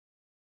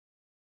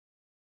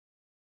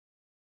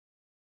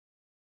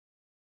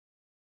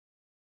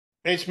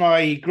It's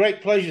my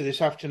great pleasure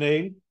this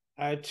afternoon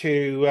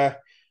to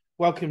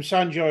welcome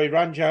Sanjoy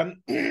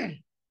Rajan,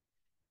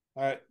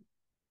 uh,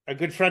 a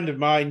good friend of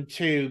mine,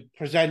 to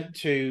present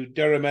to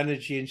Durham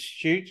Energy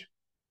Institute.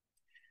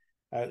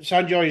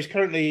 Sanjoy is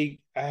currently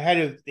head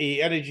of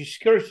the Energy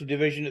Security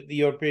Division at the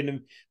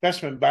European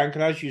Investment Bank,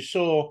 and as you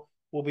saw,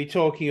 we'll be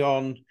talking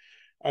on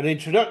an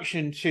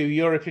introduction to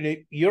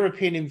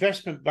European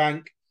Investment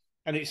Bank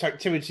and its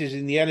activities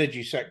in the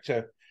energy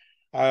sector.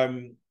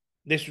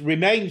 This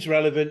remains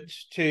relevant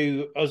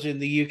to us in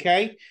the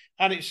UK,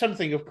 and it's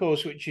something, of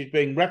course, which is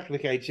being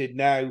replicated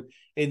now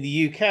in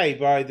the UK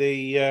by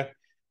the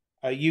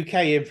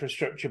UK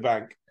Infrastructure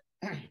Bank.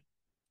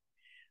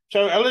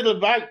 So, a little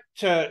about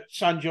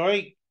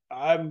Sanjoy.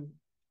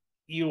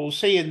 You will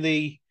see in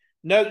the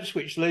notes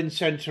which Lynn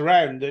sent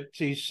around that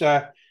he's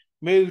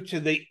moved to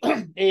the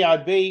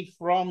EIB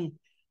from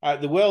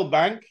the World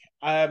Bank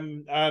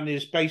and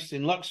is based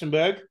in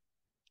Luxembourg.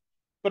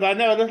 But I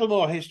know a little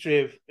more history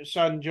of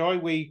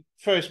Sanjoy. We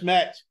first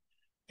met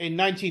in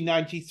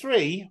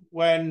 1993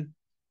 when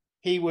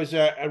he was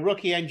a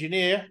rookie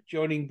engineer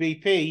joining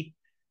BP,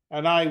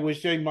 and I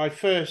was doing my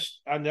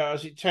first, and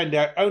as it turned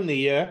out, only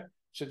year,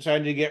 since I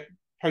only get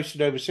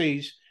posted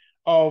overseas,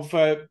 of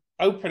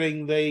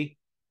opening the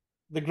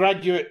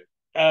graduate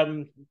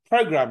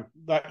program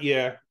that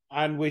year.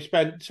 And we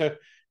spent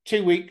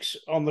 2 weeks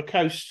on the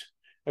coast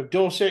of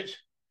Dorset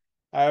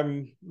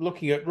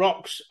looking at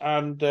rocks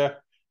and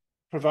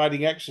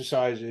providing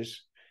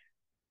exercises.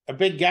 A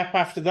big gap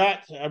after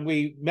that, and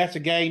we met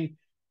again.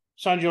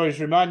 Sanjoy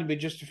has reminded me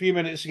just a few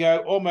minutes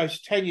ago,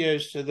 almost 10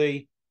 years to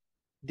the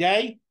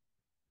day,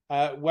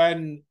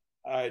 when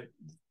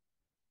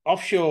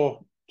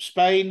offshore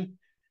Spain,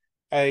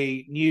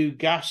 a new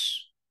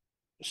gas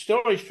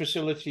storage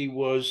facility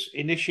was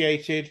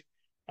initiated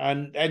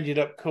and ended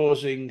up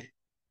causing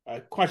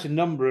quite a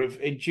number of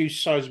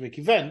induced seismic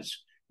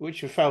events,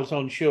 which were felt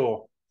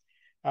onshore.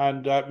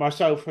 And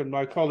myself and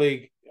my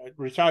colleague,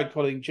 retired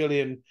colleague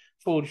Gillian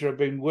Folger, have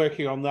been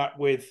working on that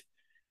with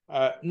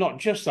not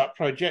just that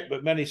project,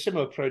 but many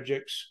similar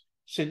projects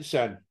since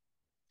then.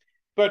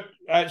 But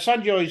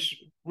Sanjoy's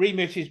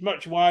remit is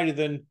much wider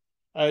than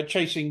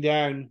chasing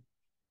down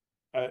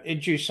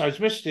induced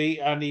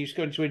seismicity, and he's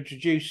going to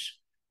introduce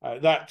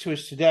that to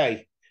us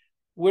today.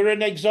 We're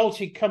an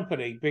exalted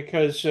company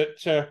because at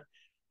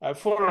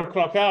 4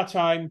 o'clock our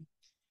time,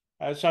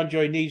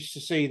 Sanjoy needs to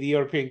see the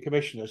European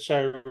Commissioner.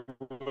 So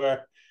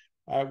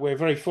we're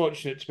very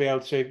fortunate to be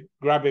able to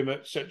grab him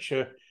at such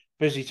a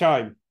busy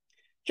time.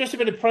 Just a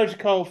bit of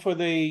protocol for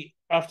the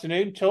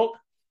afternoon talk.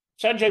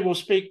 Sanjoy will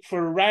speak for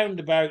around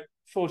about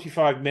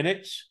 45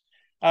 minutes.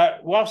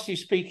 Whilst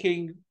he's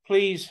speaking,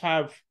 please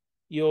have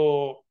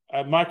your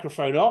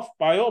microphone off.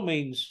 By all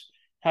means,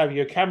 have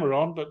your camera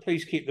on, but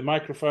please keep the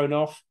microphone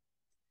off.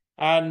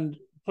 And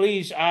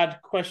please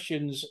add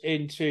questions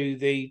into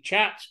the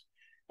chat.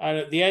 And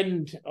at the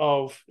end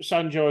of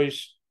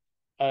Sanjoy's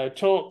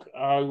talk,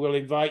 I will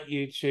invite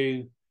you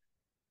to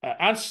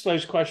answer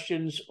those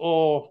questions,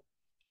 or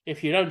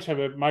if you don't have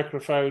a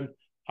microphone,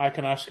 I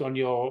can ask on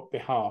your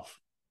behalf.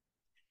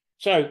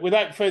 So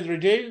without further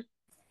ado,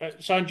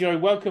 Sanjoy,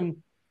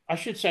 welcome. I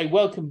should say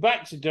welcome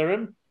back to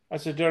Durham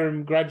as a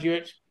Durham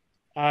graduate.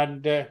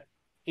 And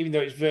even though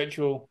it's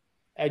virtual,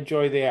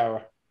 enjoy the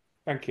hour.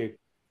 Thank you.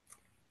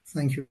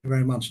 Thank you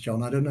very much,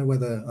 John. I don't know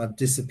whether I've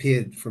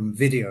disappeared from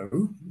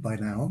video by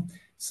now.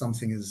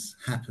 Something has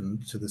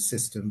happened to the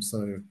system.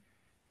 So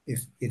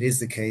if it is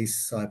the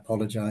case, I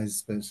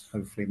apologize, but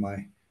hopefully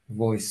my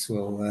voice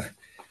will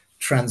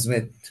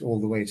transmit all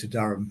the way to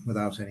Durham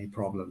without any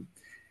problem.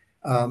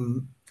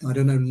 I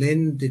don't know,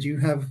 Lynn, did you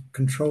have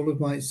control of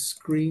my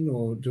screen,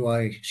 or do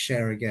I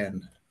share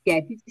again? Yeah,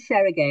 if you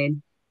share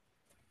again.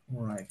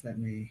 All right, let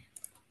me.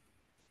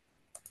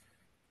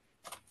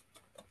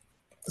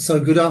 So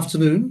good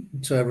afternoon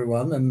to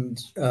everyone.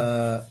 And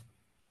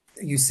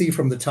you see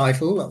from the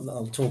title,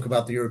 I'll talk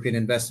about the European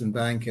Investment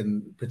Bank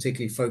and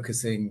particularly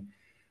focusing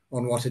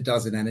on what it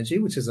does in energy,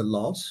 which is a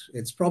lot.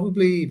 It's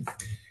probably,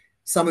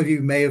 some of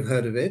you may have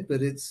heard of it,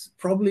 but it's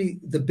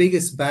probably the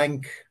biggest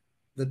bank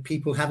that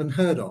people haven't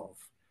heard of.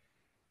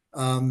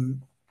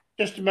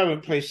 Just a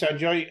moment, please,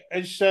 Sanjoy.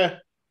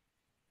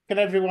 Can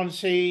everyone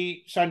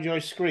see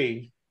Sanjoy's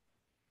screen?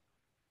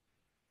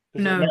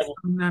 No,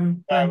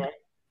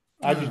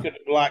 I just got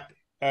it black.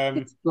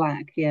 It's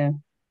black, yeah.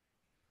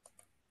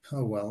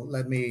 Oh, well,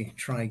 let me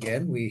try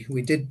again.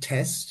 We did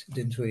test,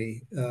 didn't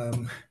we?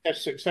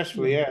 Yes,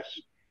 successfully, yes.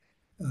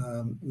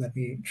 Let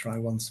me try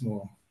once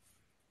more.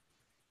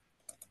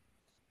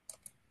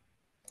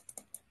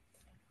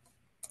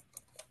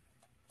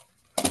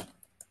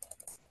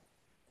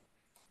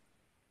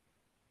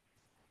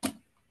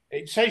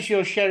 It says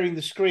you're sharing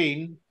the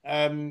screen,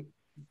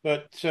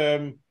 but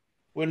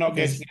we're not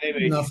getting an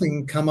image.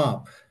 Nothing come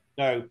up.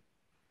 No.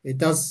 It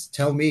does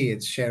tell me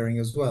it's sharing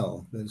as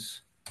well. But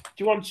do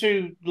you want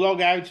to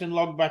log out and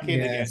log back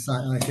in again? Yes,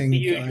 I think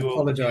I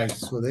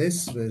apologize for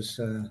this,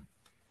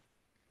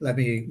 but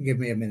give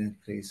me a minute,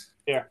 please.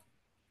 Yeah.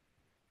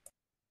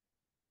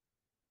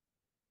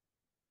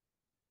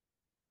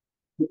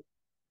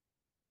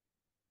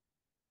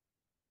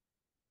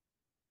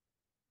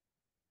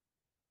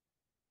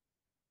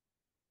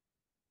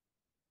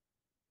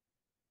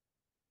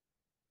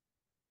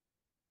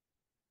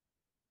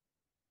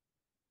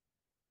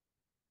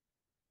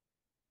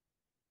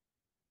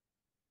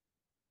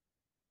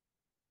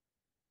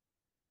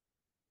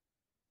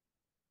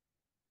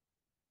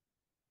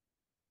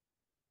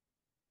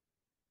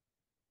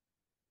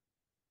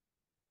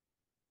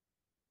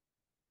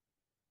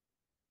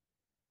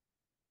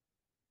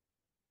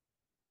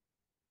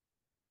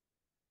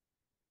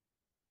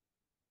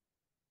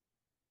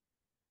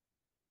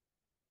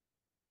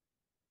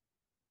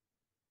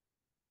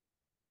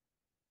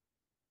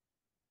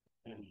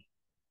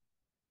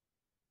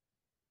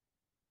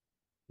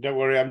 Don't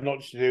worry, I'm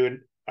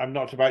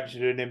not about to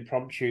do an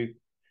impromptu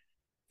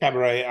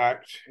cabaret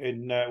act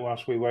in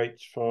whilst we wait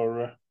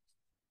for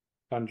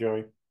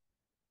Sanjoy.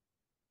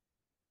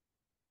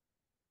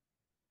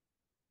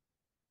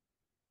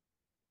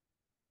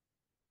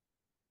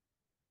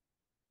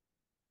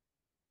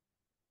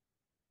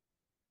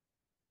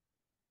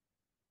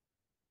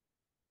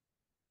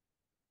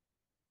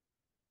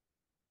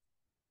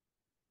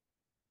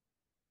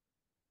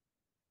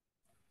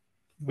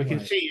 We can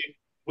Right. see you.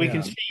 We can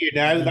Yeah. see you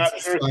now. That's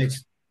That's a slight,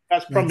 that's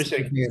that's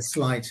promising. definitely a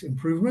slight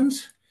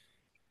improvement.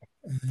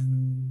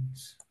 And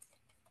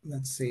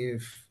let's see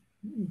if,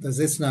 does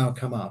this now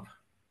come up?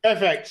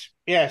 Perfect.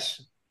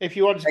 yes. If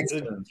you want to,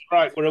 Excellent.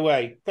 right, we're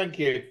away. Thank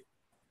you.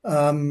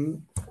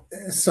 Um,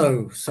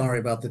 so sorry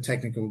about the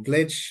technical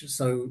glitch.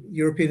 So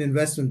European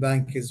Investment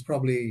Bank is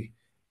probably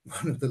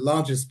one of the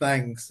largest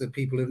banks that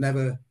people have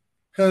never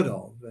heard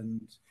of,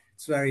 and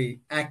it's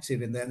very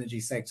active in the energy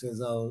sector,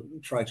 as I'll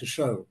try to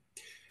show.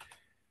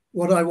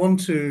 What I want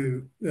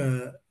to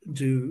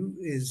do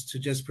is to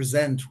just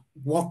present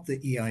what the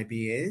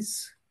EIB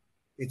is,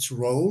 its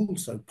role,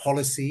 so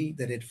policy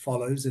that it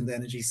follows in the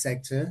energy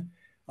sector.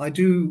 I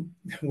do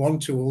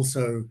want to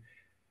also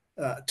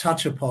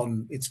touch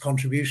upon its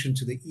contribution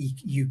to the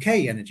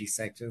UK energy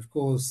sector. Of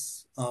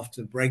course,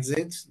 after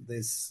Brexit,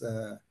 this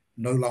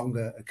no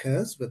longer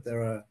occurs, but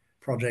there are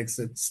projects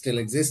that still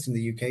exist in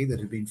the UK that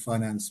have been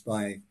financed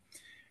by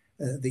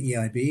the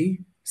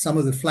EIB, some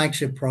of the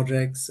flagship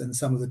projects and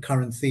some of the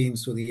current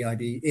themes for the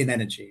EIB in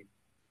energy,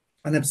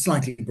 and they're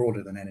slightly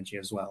broader than energy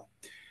as well.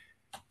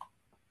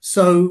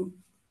 So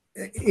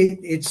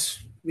it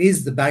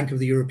is the Bank of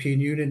the European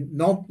Union,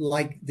 not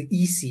like the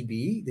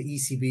ECB. The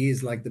ECB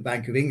is like the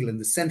Bank of England,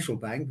 the central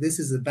bank. This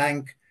is a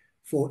bank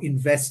for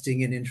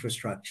investing in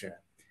infrastructure.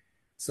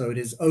 So it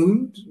is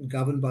owned and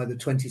governed by the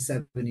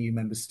 27 EU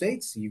member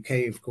states. The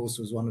UK, of course,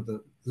 was one of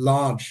the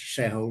large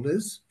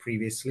shareholders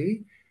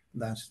previously.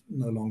 That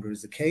no longer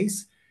is the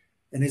case.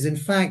 And is in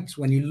fact,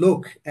 when you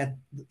look at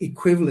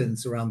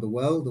equivalents around the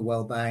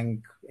World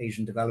Bank,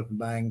 Asian Development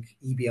Bank,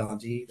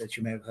 EBRD that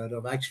you may have heard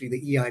of, actually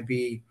the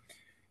EIB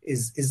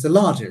is the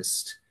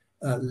largest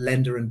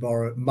lender and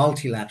borrower,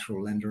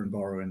 multilateral lender and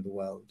borrower in the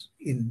world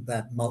in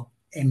that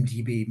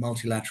MDB,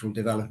 multilateral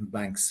development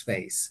bank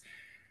space.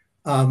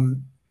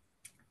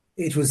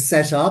 It was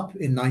set up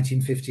in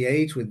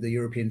 1958 with the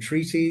European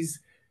treaties.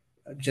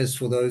 Just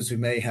for those who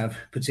may have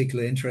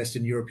particular interest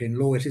in European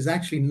law, it is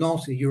actually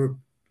not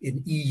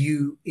an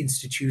EU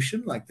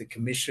institution like the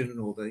Commission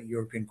or the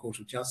European Court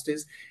of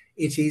Justice.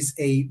 It is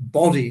a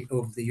body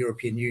of the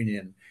European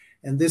Union.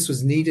 And this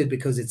was needed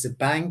because it's a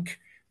bank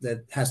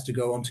that has to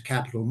go onto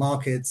capital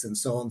markets and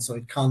so on. So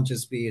it can't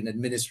just be an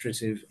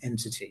administrative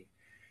entity.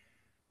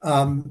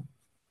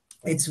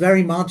 It's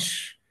very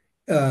much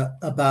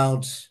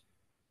about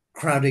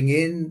crowding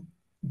in,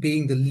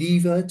 being the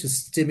lever to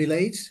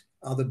stimulate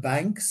other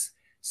banks.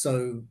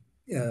 So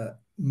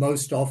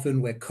most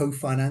often we're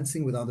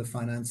co-financing with other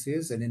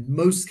financiers. And in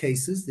most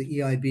cases, the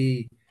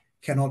EIB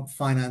cannot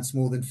finance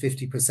more than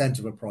 50%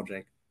 of a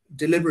project,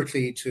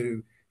 deliberately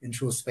to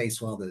ensure space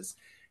for others.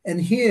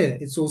 And here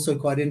it's also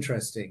quite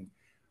interesting.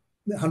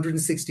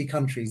 160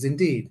 countries,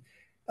 indeed.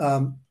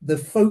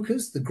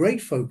 The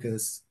great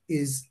focus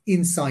is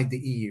inside the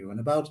EU, and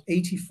about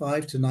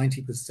 85 to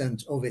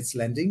 90% of its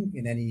lending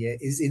in any year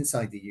is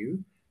inside the EU,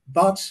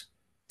 but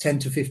 10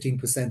 to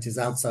 15% is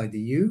outside the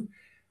EU.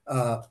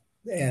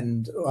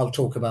 And I'll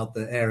talk about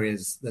the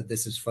areas that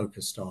this is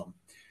focused on.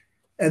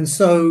 And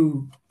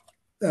so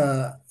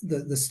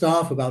the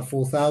staff, about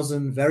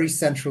 4,000, very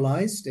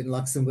centralized in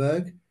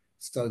Luxembourg.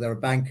 So there are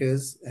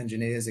bankers,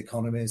 engineers,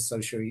 economists,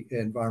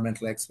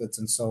 socio-environmental experts,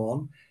 and so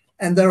on.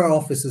 And there are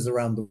offices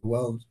around the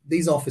world.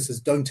 These offices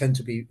don't tend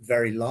to be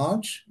very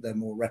large. They're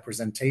more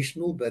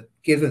representational, but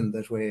given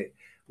that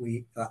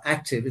we are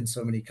active in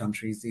so many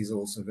countries, these are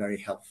also very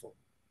helpful.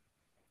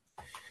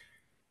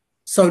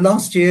 So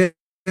last year,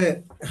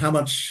 how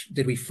much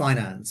did we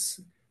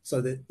finance?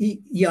 So the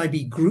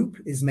EIB group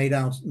is made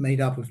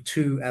up of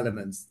two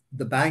elements,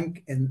 the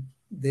bank, and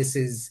this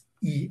is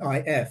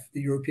EIF,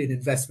 the European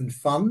Investment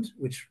Fund,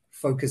 which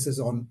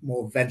focuses on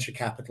more venture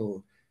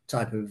capital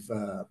type of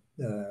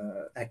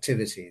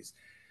activities.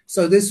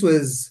 So this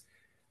was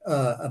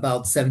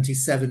about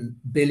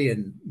 77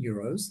 billion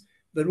euros.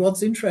 But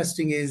what's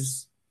interesting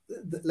is,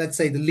 let's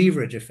say, the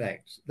leverage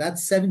effect. That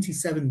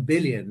 77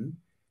 billion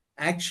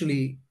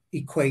actually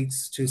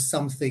equates to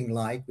something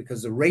like,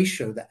 because the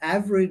ratio, the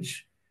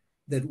average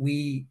that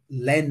we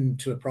lend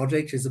to a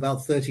project is about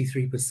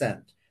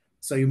 33%.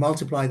 So you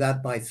multiply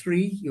that by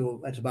 3, you're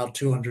at about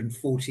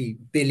 240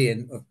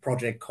 billion of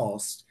project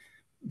cost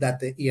that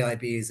the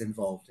EIB is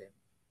involved in.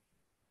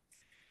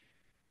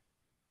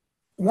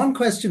 One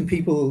question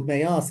people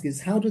may ask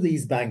is, how do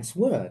these banks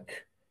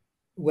work?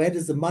 Where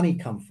does the money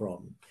come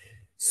from?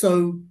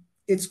 So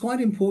it's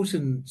quite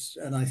important,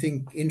 and I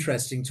think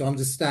interesting, to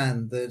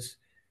understand that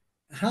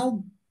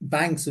how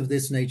banks of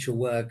this nature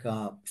work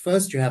are,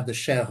 first you have the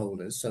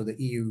shareholders, so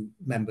the EU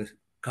member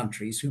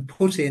countries who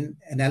put in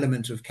an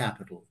element of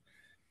capital.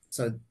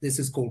 So this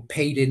is called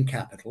paid-in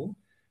capital.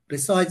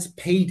 Besides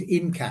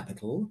paid-in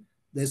capital,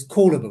 there's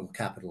callable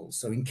capital.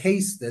 So in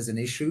case there's an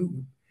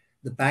issue,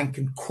 the bank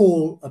can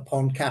call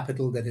upon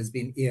capital that has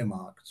been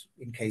earmarked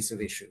in case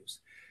of issues.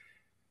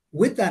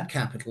 With that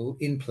capital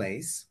in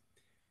place,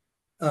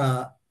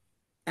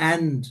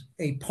 and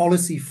a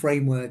policy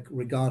framework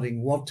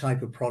regarding what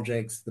type of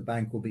projects the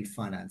bank will be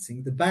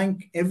financing, the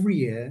bank every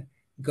year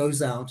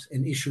goes out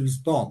and issues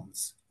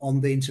bonds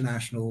on the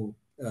international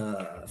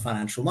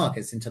financial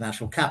markets,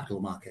 international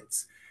capital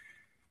markets.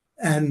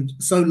 And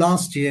so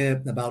last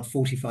year, about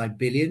 45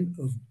 billion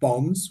of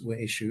bonds were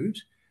issued.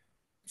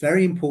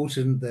 Very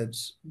important that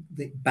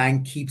the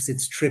bank keeps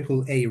its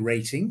AAA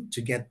rating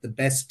to get the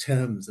best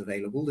terms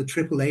available. The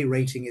AAA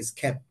rating is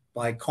kept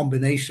by a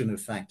combination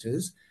of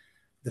factors.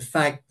 The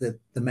fact that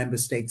the member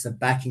states are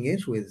backing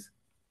it with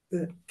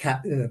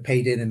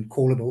paid in and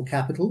callable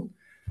capital,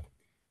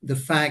 the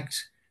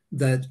fact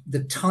that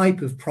the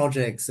type of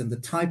projects and the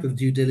type of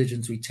due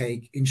diligence we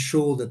take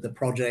ensure that the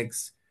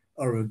projects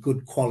are of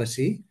good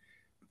quality,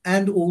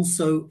 and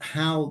also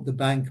how the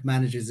bank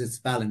manages its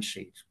balance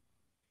sheet.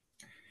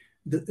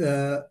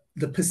 The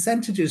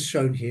percentages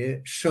shown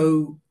here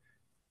show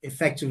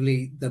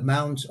effectively the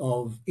amount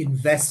of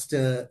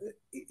investor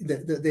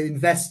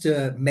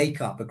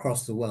makeup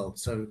across the world.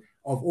 So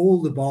of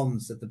all the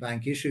bonds that the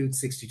bank issued,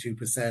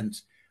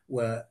 62%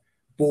 were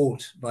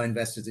bought by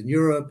investors in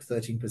Europe,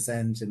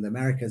 13% in the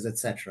Americas,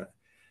 etc.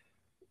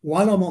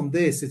 While I'm on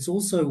this, it's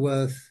also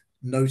worth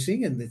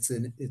noting, and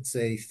it's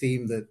a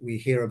theme that we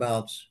hear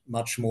about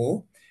much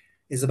more,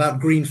 is about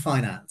green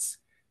finance.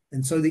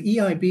 And so the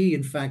EIB,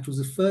 in fact, was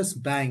the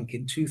first bank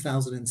in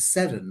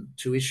 2007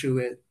 to issue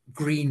a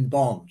green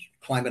bond,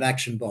 climate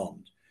action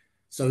bond.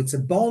 So it's a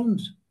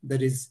bond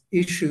that is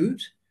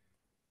issued,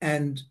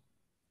 and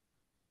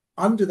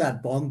under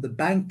that bond, the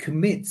bank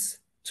commits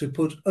to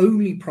put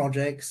only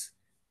projects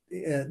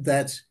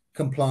that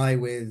comply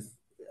with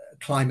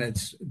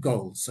climate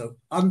goals. So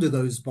under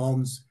those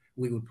bonds,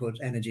 we would put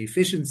energy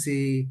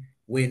efficiency,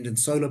 wind and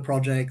solar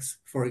projects,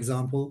 for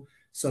example.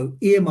 So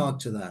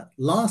earmarked to that.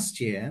 Last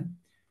year,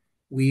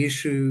 we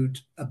issued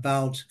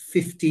about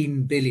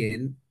 15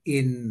 billion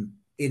in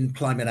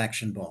climate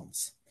action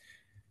bonds.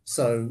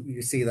 So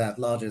you see that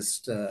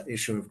largest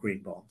issue of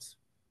green bonds.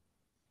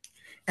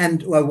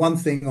 And one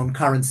thing on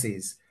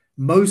currencies,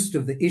 most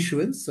of the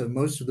issuance, so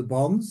most of the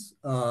bonds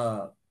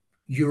are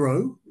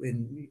euro,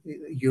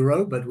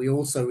 but we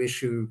also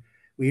issue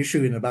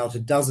in about a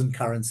dozen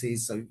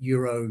currencies, so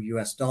euro,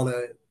 US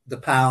dollar, the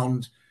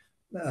pound,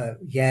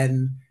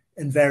 yen,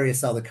 and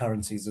various other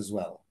currencies as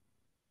well.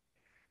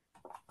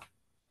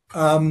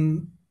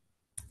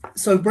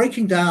 So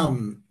breaking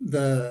down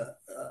the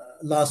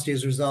last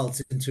year's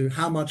results into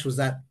how much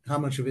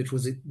of it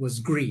was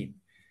green.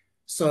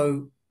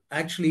 So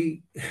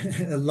actually,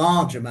 a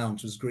large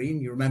amount was green.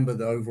 You remember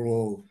the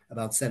overall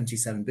about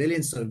 77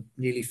 billion, so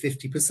nearly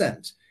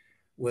 50%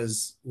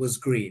 was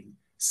green,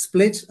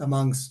 split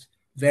amongst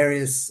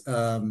various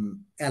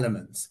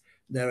elements.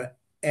 There are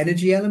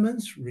energy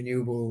elements,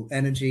 renewable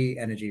energy,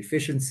 energy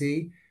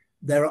efficiency.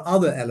 There are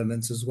other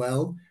elements as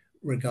well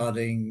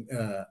regarding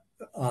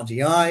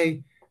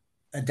RDI,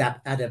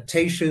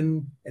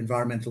 adaptation,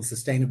 environmental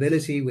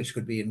sustainability, which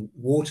could be in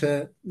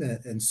water,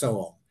 and so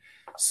on.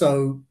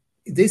 So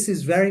this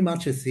is very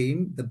much a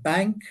theme. The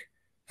bank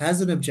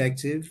has an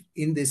objective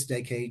in this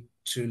decade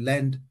to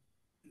lend,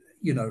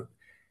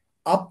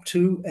 up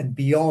to and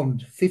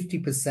beyond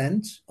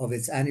 50% of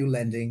its annual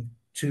lending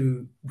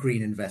to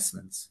green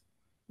investments.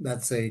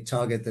 That's a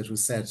target that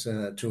was set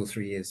 2 or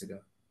 3 years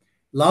ago.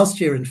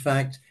 Last year, in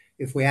fact,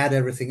 if we add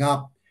everything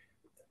up,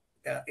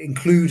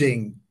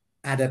 including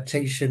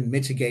adaptation,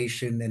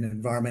 mitigation, and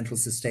environmental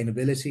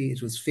sustainability,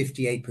 it was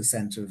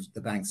 58% of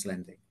the bank's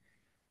lending.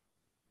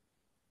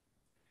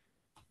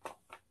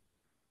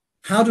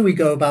 How do we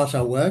go about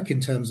our work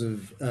in terms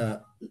of,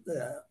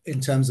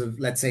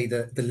 let's say,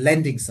 the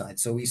lending side?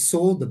 So we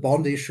saw the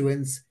bond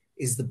issuance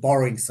is the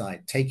borrowing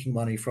side, taking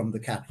money from the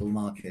capital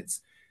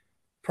markets.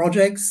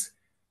 Projects,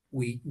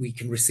 we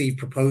can receive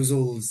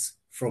proposals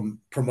from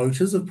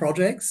promoters of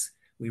projects.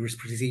 We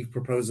receive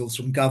proposals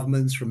from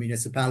governments, from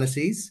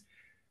municipalities.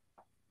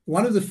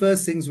 One of the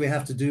first things we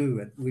have to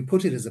do, we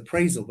put it as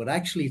appraisal, but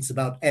actually it's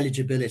about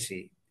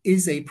eligibility.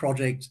 Is a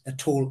project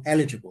at all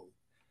eligible?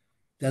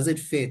 Does it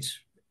fit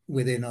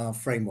within our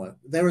framework?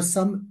 There are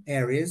some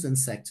areas and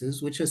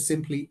sectors which are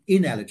simply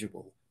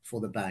ineligible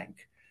for the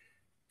bank.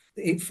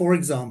 For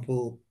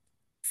example,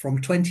 from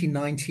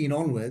 2019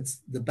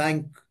 onwards, the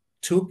bank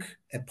took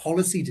a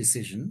policy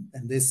decision,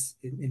 and this,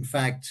 in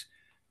fact,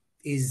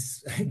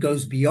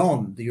 goes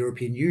beyond the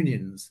European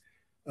Union's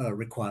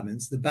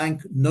requirements. The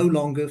bank no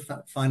longer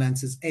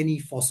finances any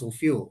fossil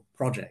fuel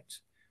project.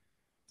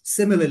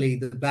 Similarly,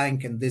 the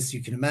bank, and this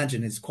you can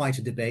imagine is quite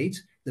a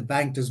debate, the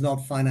bank does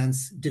not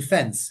finance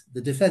defense,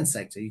 the defense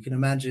sector. You can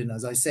imagine,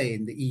 as I say,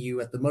 in the EU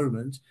at the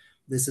moment,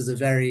 this is a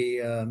very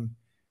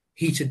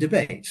heated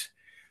debate.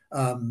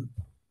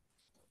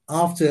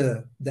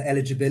 After the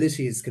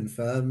eligibility is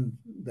confirmed,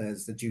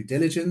 there's the due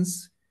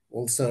diligence.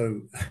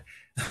 Also,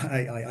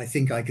 I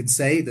think I can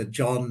say that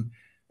John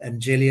and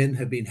Gillian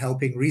have been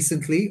helping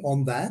recently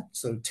on that.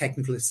 So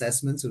technical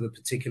assessments of a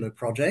particular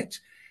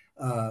project,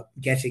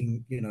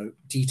 getting,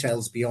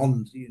 details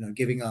beyond,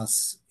 giving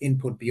us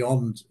input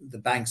beyond the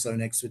bank's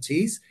own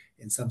expertise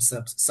in some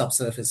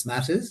subsurface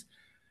matters.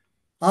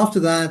 After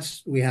that,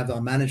 we have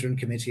our management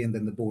committee and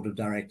then the board of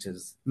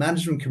directors.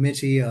 Management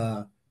committee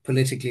are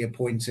politically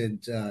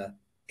appointed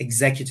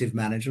executive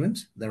management.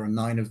 There are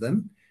 9 of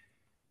them.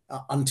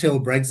 Until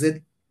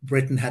Brexit,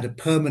 Britain had a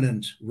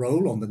permanent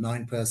role on the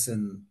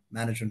 9-person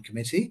management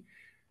committee.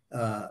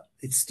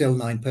 It's still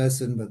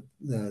 9-person, but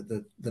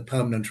the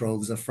permanent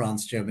roles are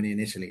France, Germany,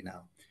 and Italy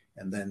now.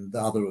 And then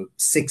the other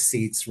 6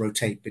 seats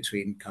rotate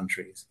between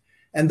countries.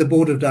 And the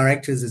board of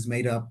directors is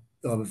made up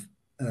of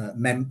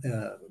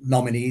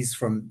nominees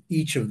from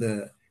each of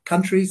the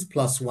countries,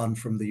 plus 1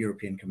 from the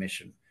European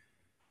Commission.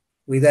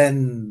 We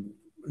then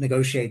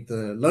negotiate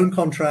the loan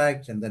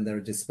contract, and then there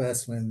are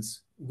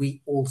disbursements.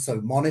 We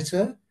also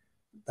monitor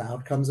the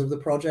outcomes of the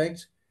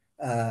project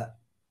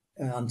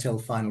until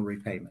final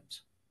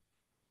repayment.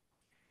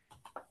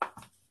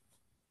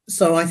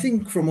 So I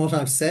think from what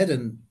I've said,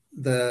 and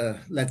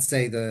let's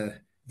say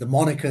the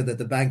moniker that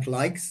the bank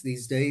likes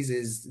these days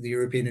is the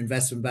European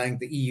Investment Bank,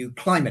 the EU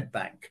Climate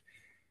Bank.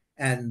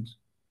 And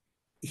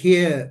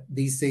here,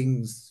 these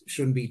things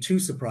shouldn't be too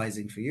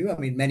surprising for you. I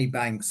mean, many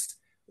banks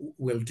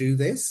will do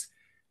this,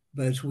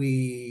 but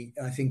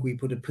I think we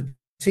put a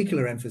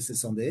particular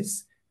emphasis on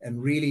this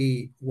and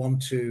really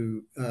want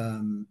to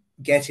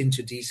get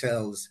into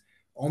details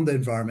on the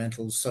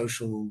environmental,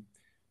 social,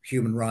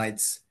 human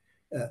rights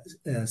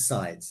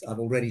sides. I've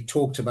already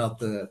talked about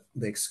the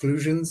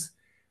exclusions,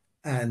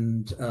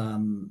 and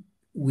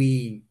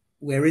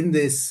we're in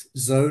this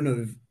zone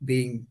of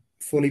being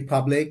fully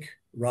public,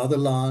 rather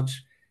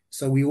large.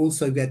 So we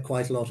also get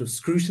quite a lot of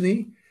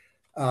scrutiny,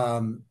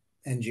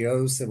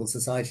 NGOs, civil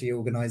society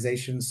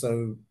organizations.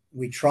 So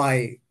we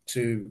try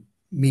to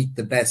meet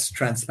the best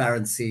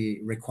transparency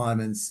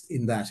requirements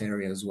in that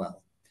area as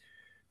well.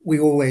 We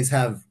always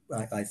have,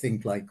 I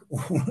think, like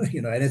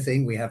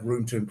anything, we have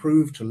room to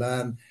improve, to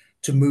learn,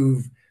 to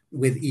move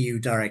with EU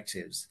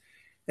directives.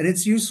 And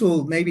it's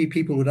useful, maybe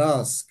people would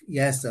ask,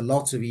 yes, there are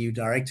lots of EU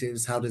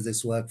directives. How does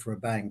this work for a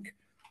bank?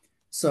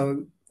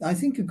 So I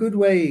think a good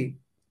way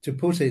to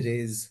put it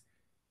is,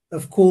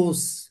 of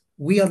course,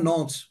 we are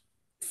not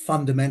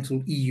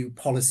fundamental EU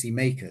policy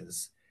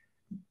makers.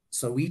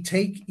 So we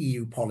take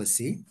EU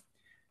policy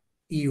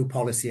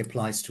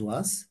applies to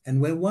us, and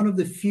we're one of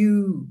the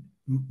few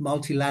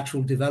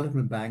multilateral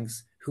development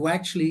banks who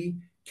actually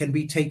can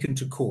be taken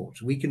to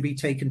court. We can be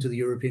taken to the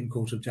European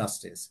Court of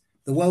Justice.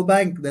 The World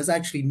Bank, there's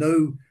actually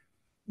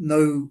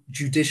no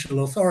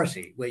judicial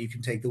authority where you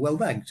can take the World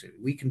Bank to.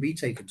 We can be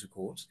taken to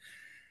court.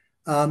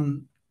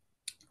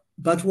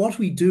 But what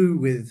we do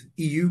with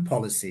EU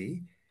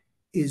policy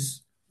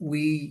is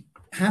we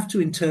have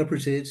to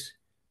interpret it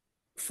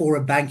for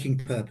a banking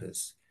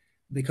purpose,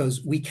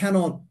 because we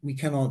cannot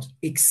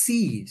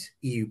exceed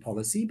EU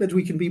policy, but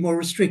we can be more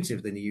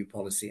restrictive than EU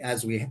policy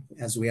as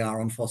we are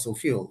on fossil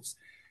fuels.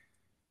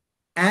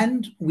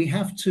 And we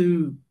have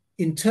to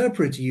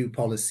interpret EU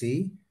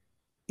policy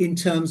in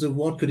terms of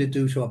what could it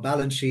do to our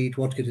balance sheet,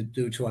 what could it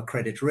do to our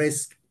credit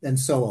risk, and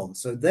so on.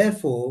 So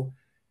therefore,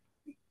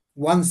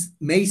 one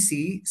may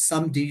see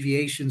some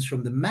deviations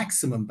from the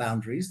maximum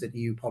boundaries that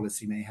EU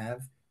policy may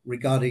have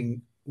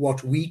regarding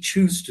what we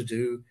choose to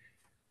do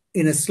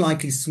in a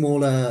slightly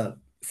smaller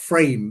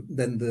frame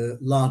than the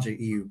larger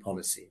EU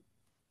policy.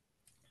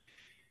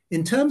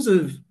 In terms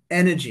of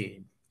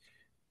energy,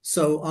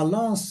 so our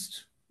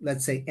last,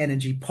 let's say,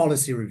 energy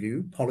policy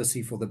review,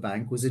 policy for the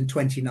bank, was in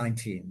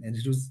 2019. And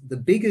it was the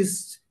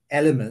biggest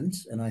element,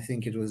 and I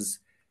think it was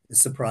a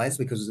surprise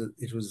because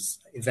it was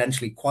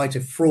eventually quite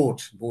a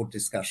fraught board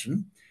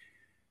discussion,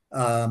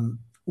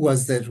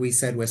 was that we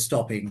said we're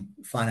stopping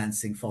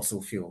financing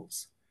fossil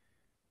fuels.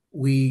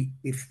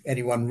 If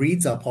anyone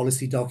reads our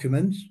policy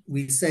document,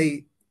 we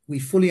say we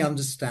fully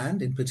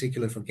understand, in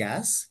particular for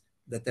gas,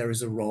 that there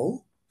is a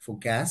role for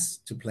gas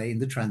to play in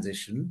the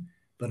transition.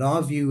 But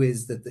our view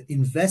is that the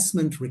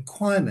investment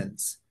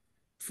requirements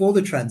for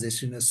the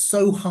transition are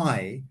so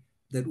high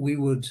that we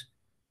would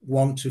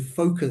want to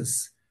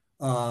focus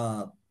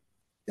our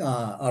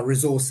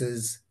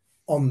resources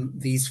on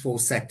these 4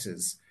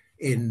 sectors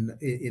in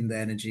the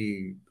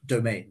energy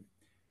domain: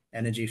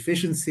 energy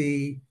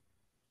efficiency,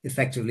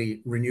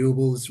 effectively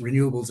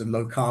renewables and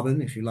low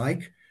carbon, if you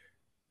like,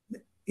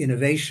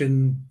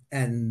 innovation,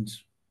 and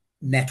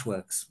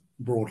networks,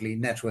 broadly,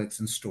 networks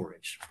and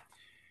storage.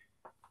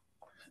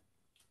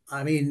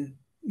 I mean,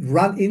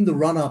 in the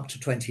run-up to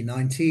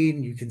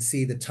 2019, you can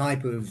see the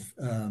type of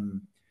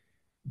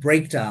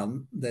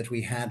breakdown that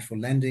we had for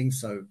lending.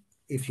 So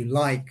if you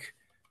like,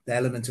 the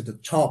element at the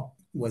top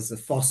was the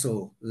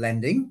fossil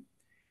lending.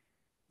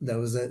 There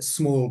was a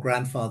small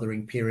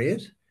grandfathering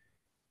period.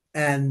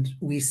 And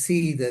we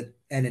see that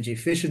energy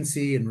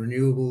efficiency and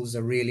renewables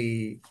are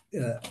really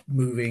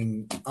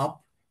moving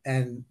up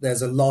and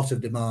there's a lot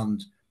of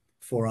demand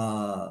for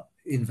our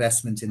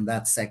investment in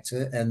that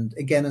sector. And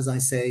again, as I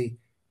say,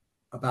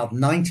 about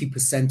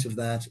 90% of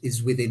that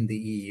is within the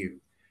EU.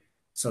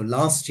 So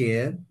last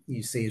year,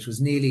 you see, it was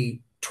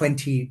nearly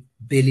 20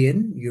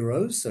 billion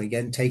euros. So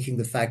again, taking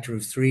the factor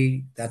of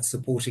three, that's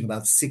supporting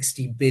about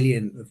 60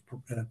 billion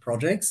of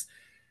projects.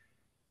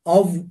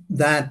 Of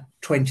that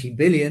 20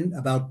 billion,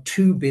 about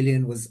 2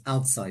 billion was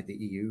outside the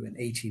EU and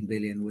 18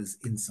 billion was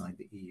inside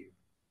the EU.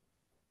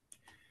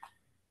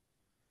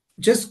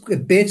 Just a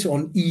bit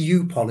on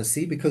EU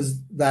policy, because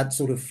that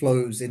sort of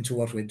flows into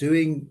what we're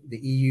doing. The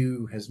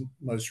EU has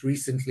most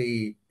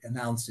recently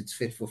announced its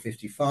Fit for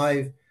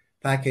 55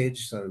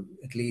 package, so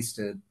at least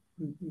a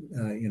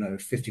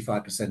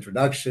 55%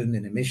 reduction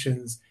in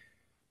emissions.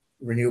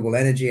 Renewable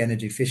energy,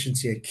 energy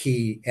efficiency are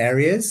key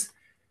areas.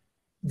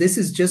 This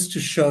is just to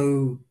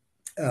show,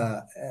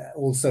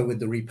 also with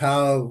the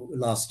repower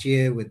last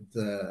year, with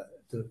the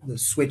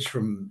switch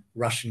from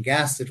Russian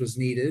gas that was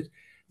needed.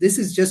 This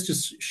is just to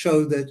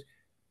show that,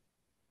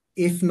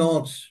 if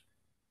not,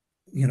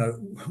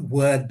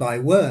 word by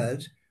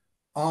word,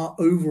 our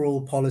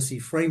overall policy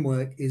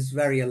framework is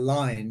very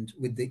aligned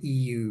with the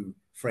EU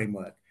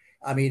framework.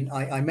 I mean,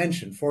 I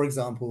mentioned, for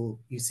example,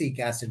 you see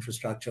gas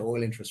infrastructure,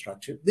 oil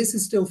infrastructure. This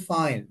is still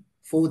fine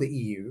for the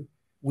EU.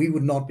 We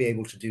would not be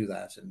able to do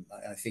that. And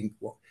I think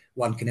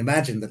one can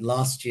imagine that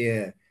last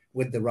year,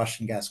 with the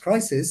Russian gas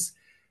crisis,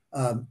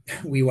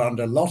 we were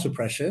under a lot of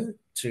pressure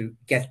to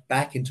get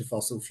back into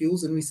fossil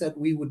fuels. And we said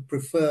we would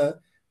prefer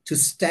to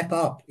step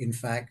up, in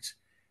fact,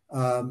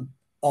 on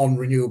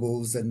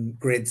renewables and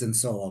grids and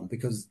so on,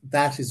 because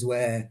that is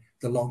where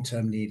the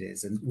long-term need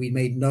is. And we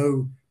made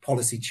no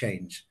policy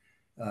change,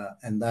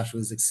 and that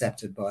was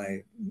accepted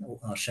by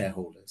our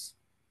shareholders.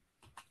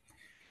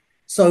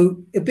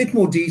 So a bit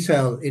more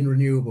detail in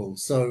renewables.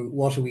 So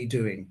what are we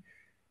doing?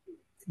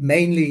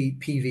 Mainly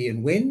PV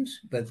and wind,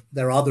 but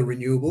there are other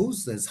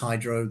renewables. There's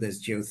hydro,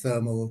 there's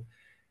geothermal,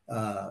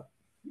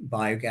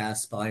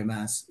 biogas,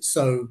 biomass.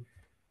 So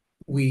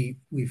we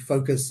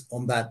focus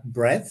on that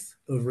breadth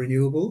of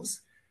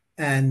renewables,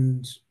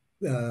 and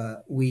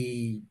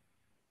we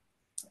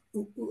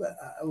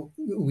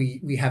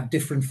have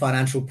different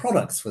financial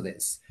products for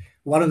this.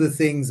 One of the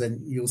things,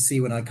 and you'll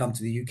see when I come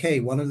to the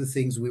UK, one of the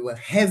things we were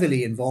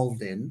heavily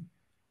involved in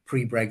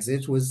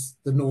pre-Brexit was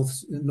the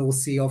North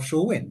Sea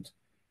offshore wind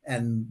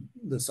and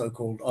the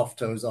so-called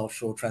OFTOs,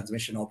 offshore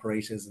transmission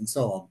operators, and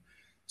so on.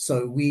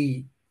 So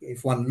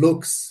if one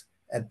looks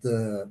at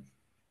the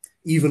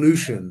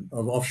evolution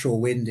of offshore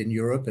wind in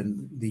Europe,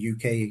 and the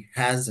UK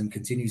has and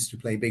continues to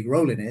play a big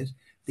role in it,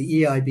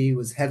 the EIB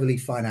was heavily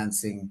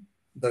financing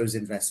those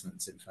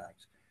investments, in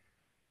fact.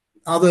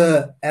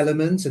 Other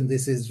element, and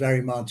this is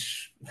very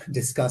much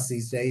discussed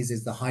these days,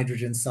 is the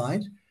hydrogen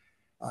side.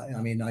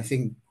 I mean, I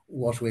think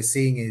what we're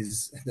seeing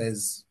is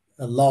there's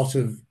a lot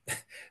of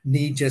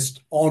need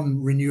just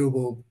on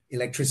renewable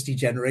electricity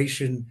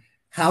generation.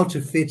 How to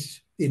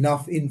fit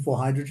enough in for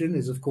hydrogen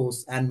is, of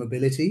course, and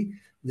mobility.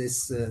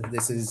 This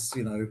is,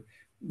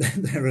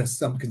 there are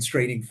some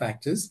constraining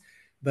factors,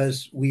 but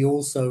we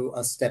also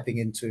are stepping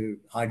into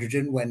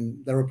hydrogen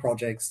when there are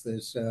projects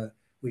that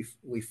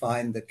we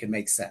find that can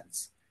make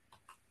sense.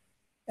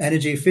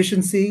 Energy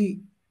efficiency,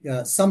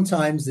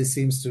 sometimes this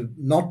seems to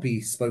not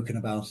be spoken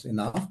about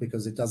enough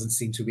because it doesn't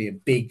seem to be a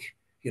big,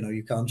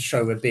 you can't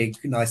show a big,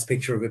 nice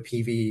picture of a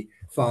PV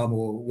farm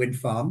or wind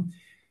farm.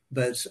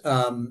 But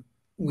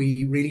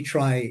we really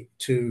try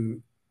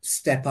to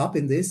step up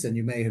in this, and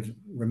you may have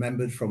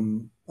remembered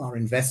from our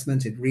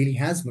investment, it really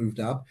has moved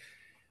up.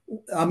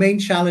 Our main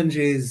challenge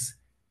is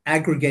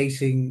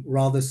aggregating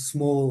rather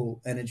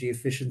small energy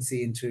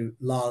efficiency into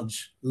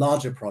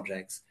larger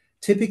projects.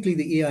 Typically,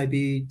 the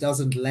EIB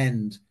doesn't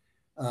lend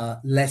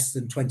less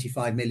than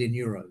 25 million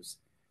euros.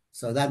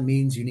 So that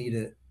means you need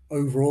an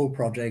overall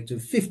project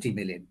of 50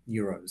 million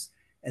euros.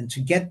 And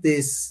to get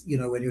this,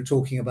 when you're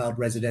talking about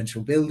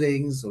residential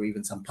buildings or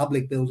even some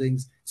public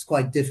buildings, it's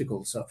quite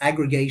difficult. So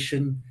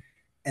aggregation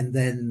and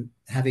then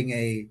having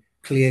a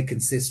clear,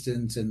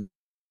 consistent and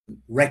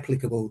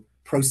replicable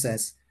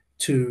process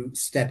to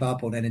step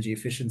up on energy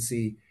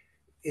efficiency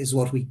is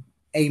what we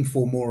aim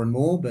for more and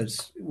more,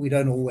 but we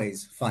don't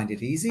always find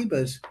it easy,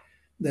 but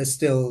there's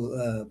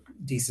still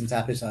decent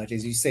appetite.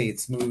 As you say,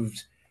 it's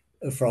moved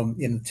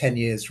in 10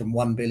 years from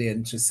 1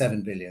 billion to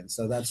 7 billion.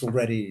 So that's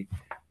already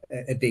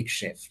a big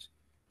shift.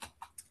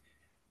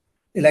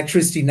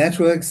 Electricity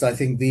networks, I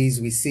think these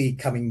we see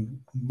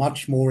coming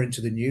much more into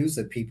the news,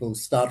 that people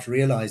start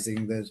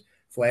realizing that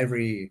for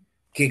every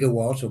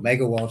gigawatt or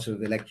megawatt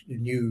of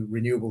new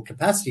renewable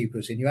capacity you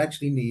put in, you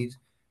actually need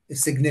a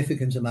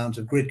significant amount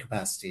of grid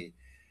capacity.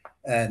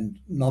 And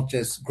not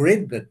just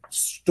grid, but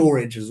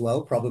storage as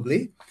well,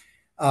 probably.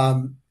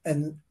 And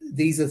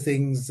these are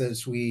things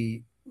that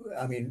we're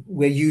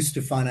used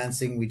to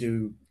financing. We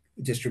do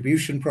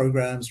distribution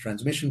programs,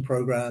 transmission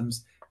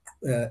programs,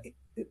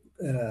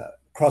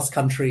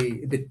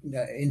 cross-country, a bit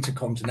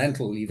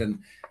intercontinental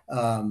even,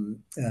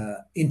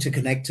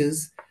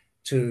 interconnectors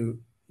to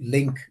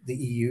link the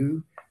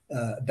EU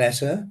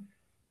better.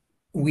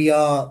 we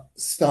are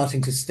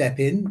starting to step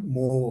in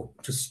more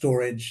to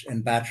storage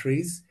and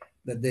batteries,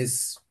 but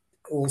this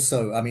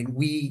also, I mean,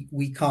 we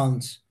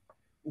can't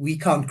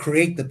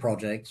create the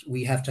project.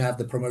 We have to have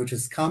the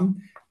promoters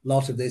come. A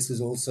lot of this is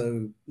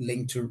also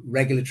linked to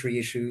regulatory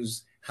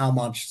issues. How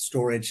much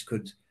storage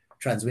could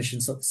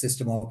transmission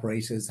system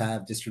operators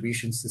have,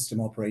 distribution system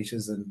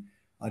operators, and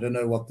I don't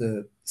know what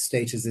the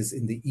status is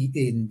in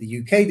the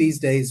UK these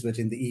days, but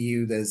in the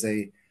EU there's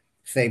a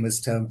famous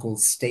term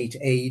called state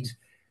aid,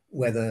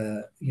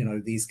 whether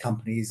these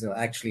companies are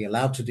actually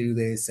allowed to do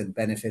this and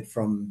benefit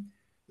from,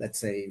 let's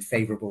say,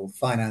 favorable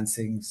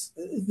financings.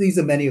 These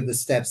are many of the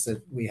steps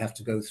that we have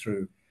to go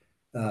through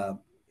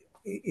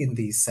in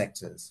these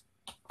sectors.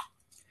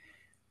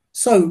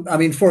 So, I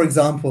mean, for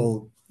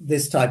example,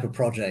 this type of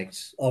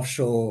project,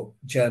 offshore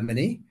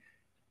Germany,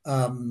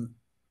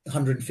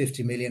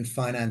 150 million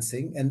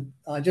financing. And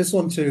I just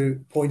want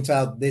to point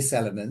out this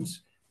element,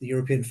 the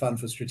European Fund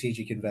for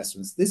Strategic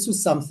Investments. This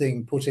was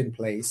something put in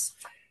place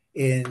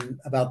in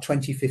about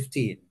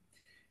 2015.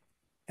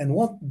 And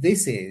what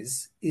this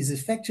is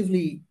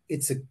effectively,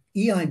 it's a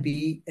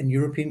EIB and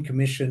European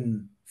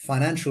Commission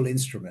financial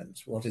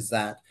instrument. What is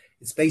that?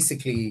 It's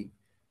basically,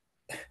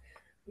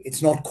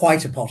 it's not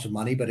quite a pot of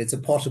money, but it's a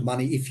pot of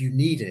money if you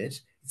need it.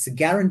 It's a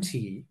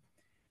guarantee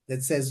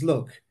that says,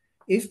 look,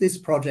 if this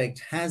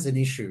project has an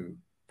issue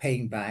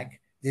paying back,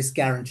 this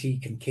guarantee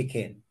can kick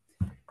in.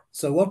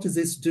 So what does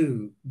this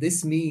do?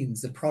 This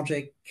means the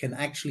project can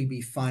actually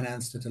be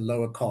financed at a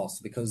lower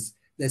cost because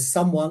there's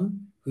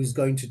someone who's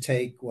going to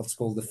take what's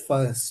called the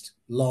first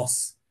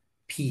loss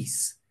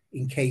piece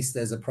in case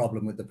there's a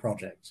problem with the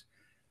project.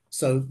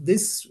 So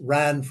this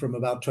ran from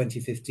about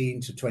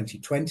 2015 to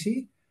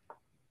 2020.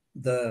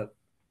 The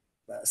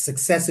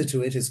successor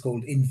to it is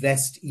called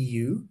Invest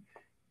EU,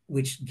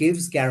 which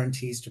gives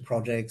guarantees to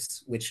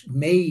projects which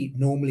may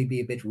normally be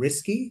a bit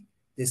risky.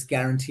 This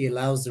guarantee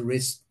allows the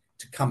risk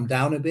to come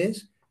down a bit,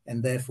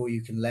 and therefore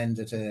you can lend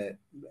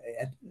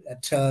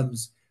at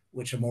terms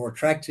which are more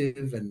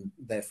attractive and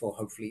therefore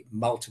hopefully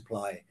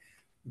multiply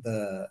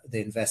the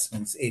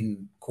investments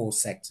in core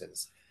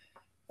sectors.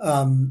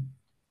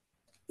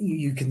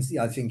 You can see,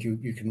 I think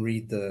you can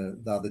read the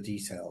other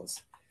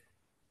details.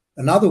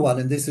 Another one,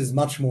 and this is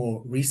much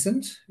more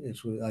recent,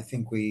 I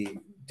think we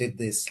did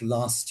this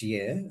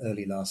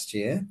early last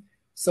year.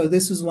 So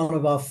this was one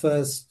of our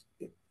first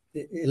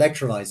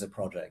electrolyzer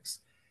projects.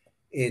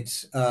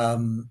 It's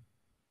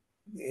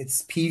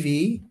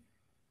PV,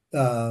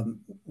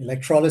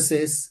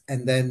 electrolysis,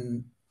 and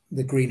then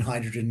the green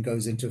hydrogen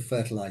goes into a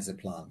fertilizer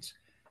plant.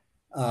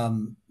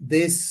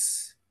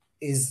 This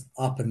is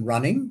up and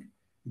running,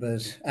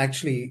 but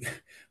actually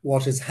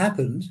what has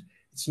happened,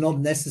 it's not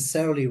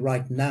necessarily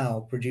right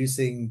now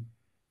producing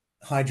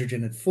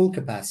hydrogen at full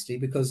capacity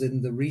because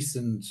in the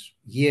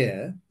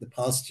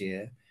past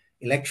year,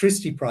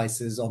 electricity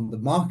prices on the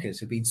market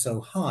have been so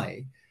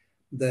high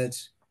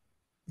that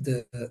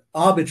the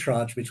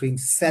arbitrage between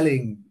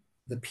selling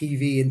the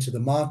PV into the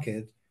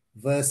market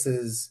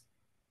versus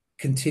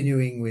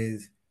continuing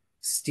with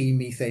steam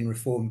methane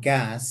reform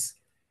gas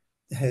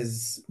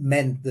has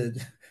meant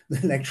that the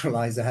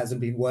electrolyzer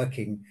hasn't been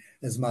working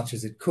as much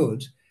as it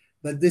could.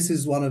 But this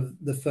is one of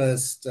the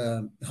first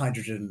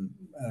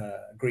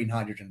green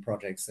hydrogen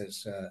projects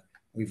that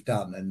we've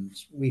done, and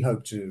we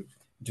hope to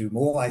do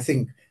more. I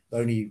think the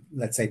only,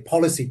 let's say,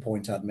 policy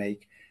point I'd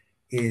make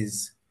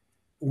is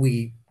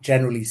we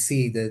generally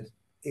see that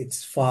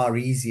it's far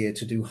easier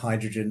to do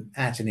hydrogen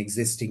at an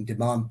existing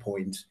demand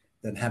point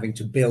than having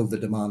to build the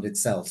demand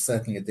itself,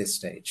 certainly at this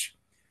stage.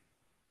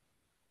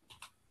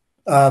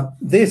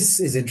 This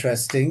is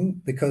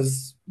interesting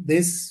because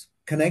this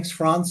connects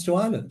France to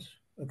Ireland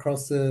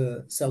across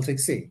the Celtic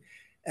Sea.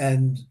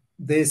 And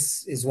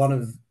this is one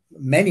of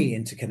many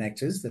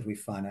interconnectors that we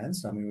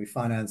financed. I mean, we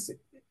financed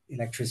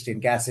electricity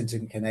and gas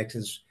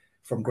interconnectors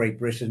from Great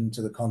Britain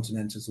to the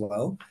continent as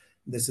well.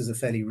 This is a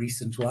fairly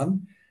recent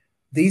one.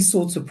 These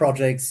sorts of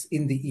projects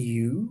in the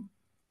EU,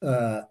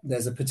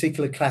 there's a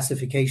particular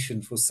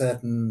classification for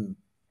certain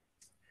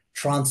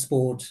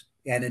transport,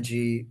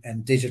 energy,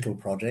 and digital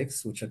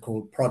projects, which are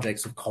called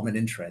projects of common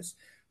interest.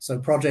 So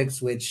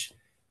projects which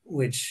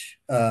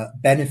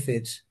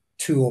benefit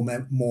two or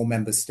more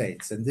member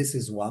states, and this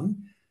is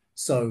one.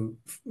 So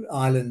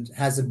Ireland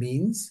has a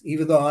means,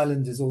 even though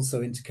Ireland is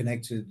also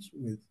interconnected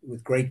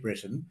with Great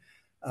Britain,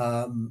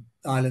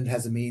 Ireland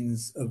has a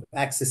means of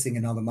accessing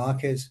another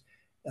market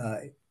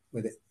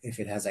if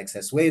it has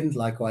excess wind.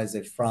 Likewise,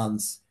 if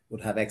France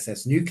would have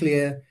excess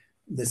nuclear,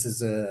 this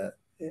is a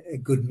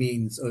good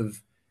means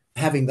of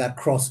having that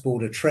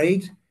cross-border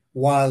trade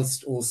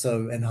whilst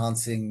also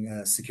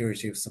enhancing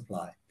security of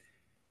supply.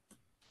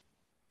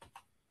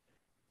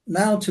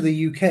 Now to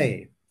the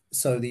UK.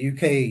 So the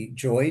UK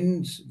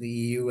joined the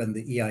EU and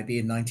the EIB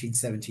in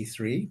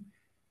 1973.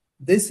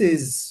 This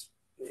is,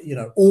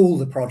 all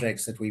the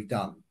projects that we've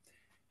done,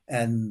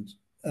 and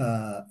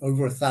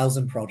over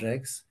 1,000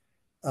 projects,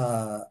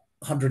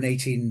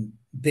 118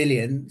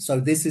 billion.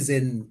 So this is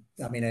a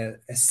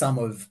sum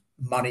of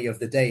money of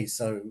the day.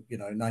 So, in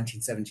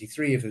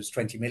 1973, if it was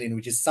 20 million,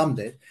 we just summed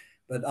it.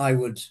 but I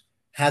would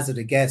hazard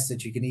a guess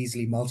that you can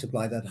easily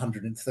multiply that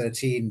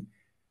 113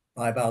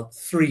 by about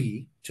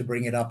 3 to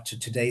bring it up to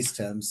today's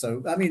terms.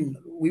 So, I mean,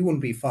 we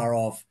wouldn't be far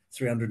off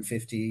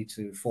 350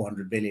 to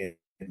 400 billion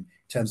in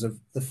terms of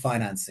the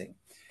financing.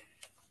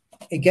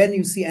 Again,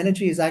 you see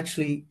energy is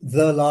actually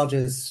the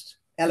largest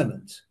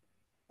element,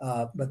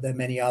 but there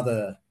are many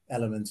other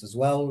elements as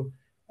well.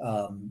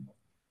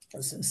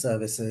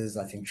 Services,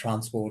 I think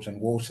transport and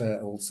water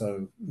are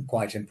also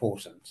quite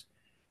important.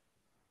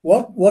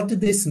 What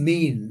did this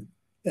mean,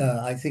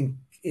 I think,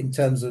 in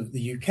terms of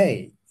the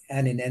UK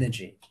and in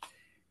energy?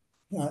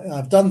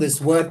 I've done this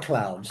word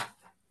cloud,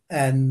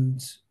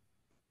 and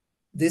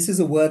this is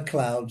a word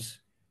cloud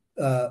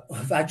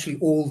of actually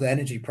all the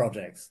energy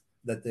projects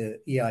that the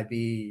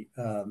EIB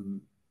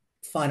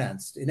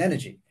financed in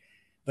energy.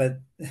 But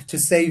to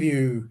save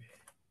you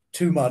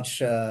too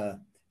much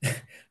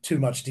too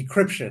much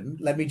decryption,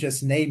 let me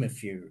just name a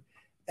few.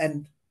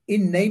 And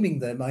in naming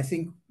them, I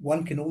think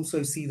one can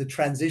also see the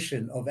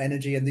transition of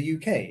energy in the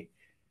UK.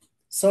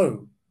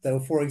 So there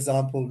were, for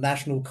example,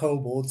 National Coal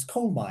Board's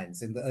coal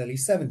mines in the early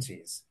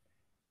 70s.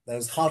 There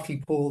was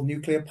Hartlepool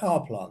nuclear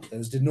power plant. There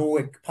was De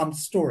Norwich pumped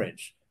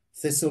storage,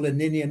 Thistle and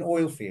Ninian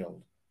oil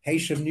field,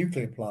 Heysham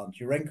nuclear plant,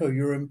 Urenco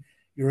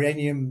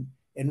uranium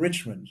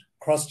enrichment,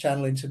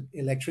 cross-channel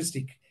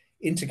electricity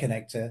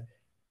interconnector,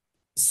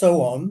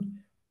 so on.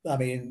 I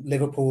mean,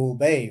 Liverpool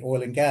Bay,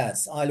 oil and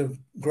gas, Isle of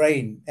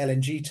Grain,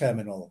 LNG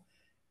terminal.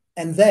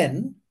 And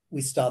then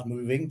we start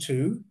moving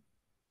to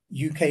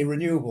UK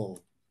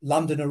renewable,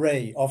 London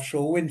Array,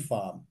 offshore wind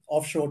farm,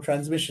 offshore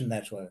transmission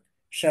network,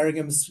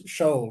 Sheringham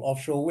Shoal,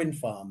 offshore wind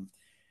farm,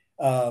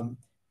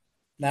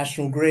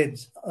 National Grid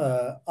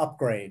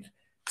upgrade.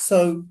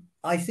 So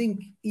I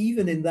think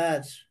even in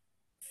that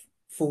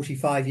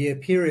 45-year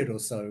period or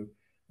so,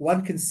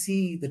 one can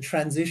see the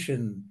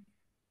transition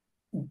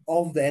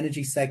of the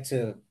energy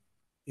sector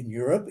in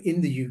Europe, in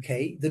the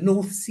UK, the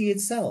North Sea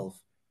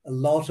itself, a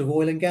lot of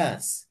oil and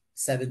gas,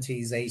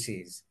 70s,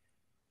 80s,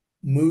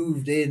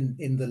 moved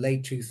in the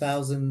late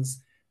 2000s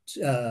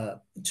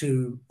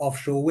to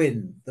offshore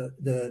wind,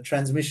 the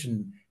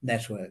transmission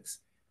networks.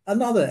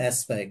 Another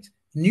aspect,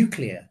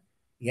 nuclear.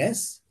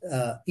 Yes,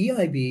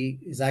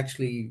 EIB is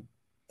actually,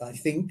 I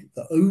think,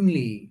 the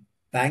only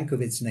bank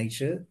of its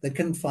nature that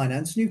can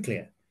finance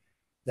nuclear.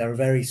 There are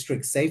very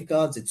strict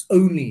safeguards. It's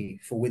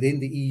only for within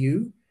the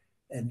EU.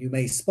 And you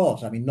may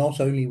spot, I mean, not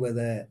only were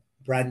there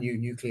brand new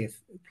nuclear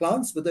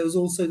plants, but there was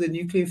also the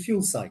nuclear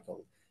fuel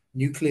cycle.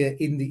 Nuclear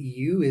in the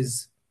EU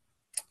is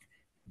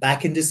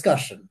back in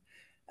discussion.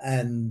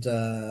 And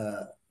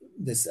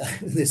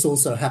this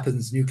also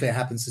happens, nuclear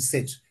happens to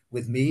sit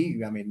with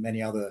me, I mean,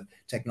 many other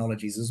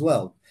technologies as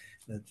well.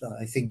 But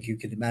I think you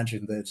can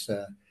imagine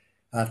that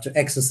I have to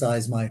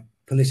exercise my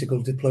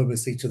political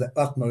diplomacy to the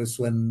utmost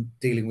when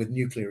dealing with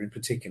nuclear in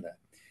particular.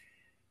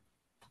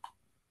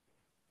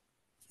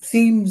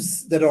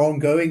 Themes that are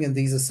ongoing, and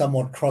these are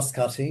somewhat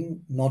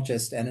cross-cutting, not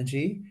just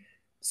energy.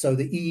 So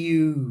the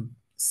EU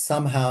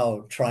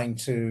somehow trying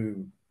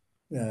to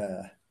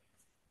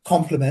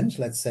complement,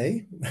 let's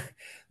say,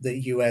 the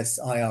US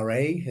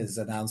IRA has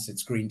announced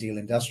its Green Deal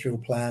Industrial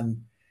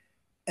Plan.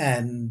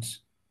 And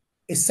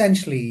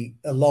essentially,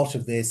 a lot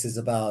of this is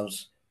about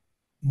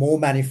more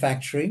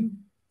manufacturing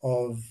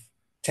of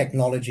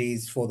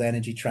technologies for the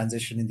energy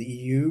transition in the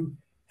EU,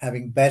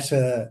 having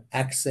better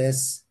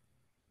access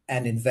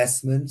and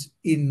investment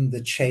in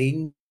the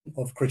chain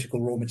of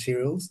critical raw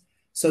materials.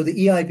 So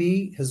the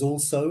EIB has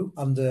also,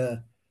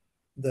 under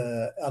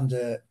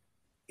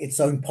its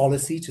own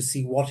policy, to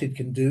see what it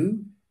can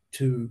do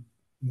to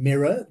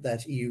mirror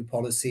that EU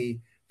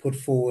policy, put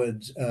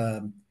forward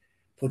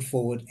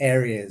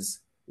areas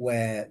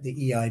where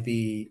the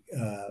EIB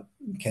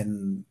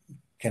can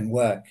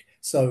work.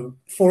 So,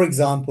 for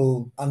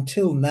example,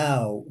 until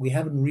now, we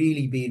haven't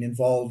really been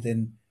involved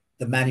in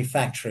the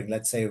manufacturing,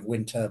 let's say, of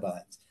wind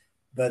turbines.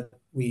 But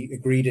we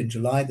agreed in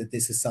July that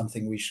this is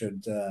something we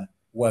should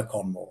work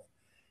on more.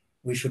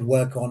 We should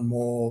work on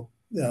more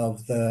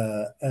of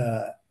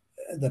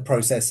the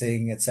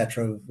processing,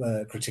 etc.,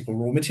 of critical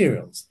raw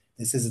materials.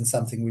 This isn't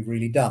something we've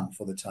really done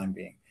for the time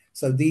being.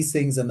 So these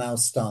things are now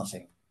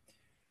starting.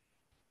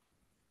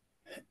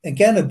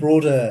 Again, a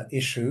broader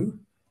issue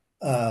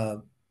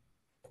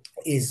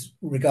is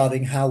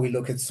regarding how we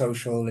look at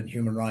social and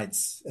human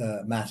rights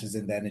matters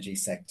in the energy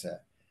sector.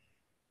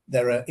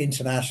 There are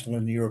international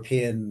and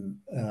European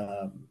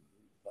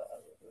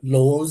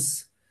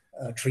laws,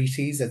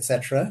 treaties,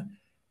 etc.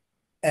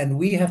 And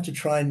we have to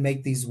try and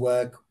make these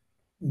work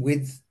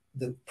with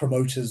the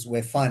promoters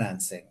we're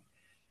financing.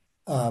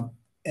 A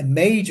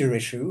major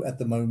issue at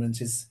the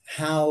moment is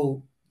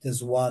how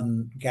does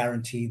one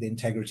guarantee the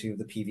integrity of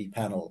the PV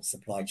panel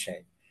supply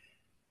chain?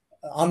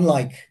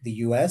 Unlike the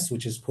US,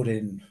 which has put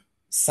in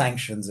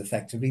sanctions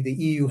effectively, the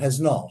EU has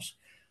not.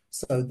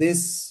 So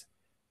this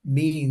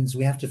means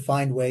we have to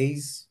find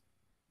ways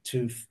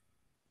to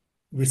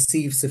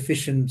receive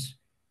sufficient,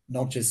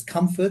 not just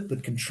comfort,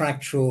 but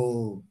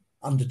contractual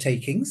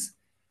undertakings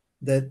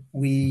that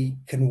we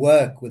can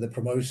work with a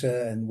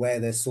promoter and where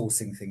they're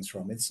sourcing things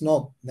from. It's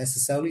not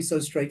necessarily so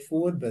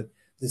straightforward, but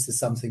this is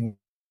something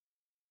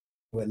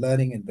we're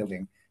learning and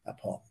building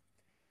upon.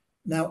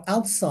 Now,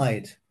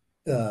 outside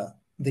the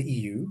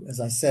EU, as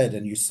I said,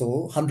 and you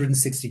saw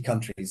 160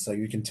 countries, so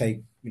you can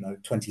take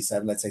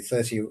 27, let's say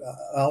 30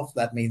 off.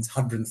 That means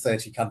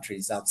 130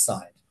 countries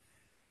outside.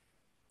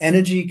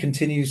 Energy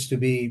continues to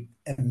be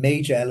a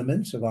major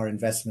element of our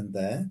investment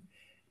there.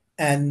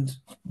 And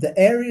the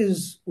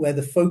areas where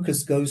the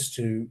focus goes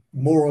to,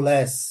 more or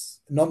less,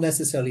 not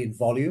necessarily in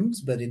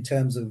volumes, but in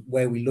terms of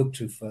where we look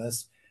to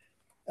first,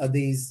 are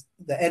the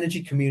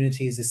energy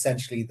community is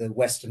essentially the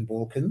Western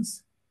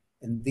Balkans.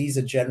 And these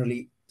are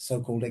generally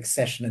so-called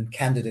accession and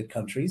candidate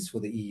countries for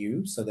the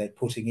EU. So they're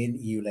putting in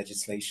EU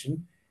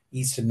legislation.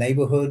 Eastern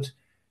neighborhood,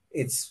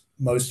 it's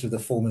most of the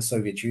former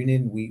Soviet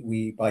Union.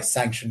 We by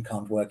sanction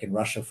can't work in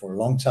Russia for a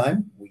long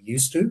time. We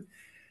used to.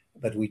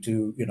 But we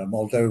do,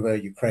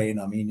 Moldova, Ukraine,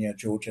 Armenia,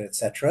 Georgia,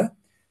 etc.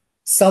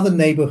 Southern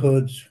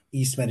neighborhood,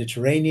 East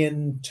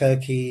Mediterranean,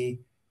 Turkey,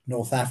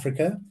 North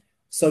Africa.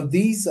 So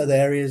these are the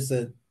areas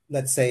that,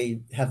 let's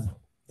say, have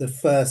the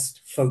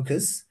first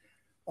focus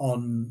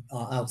on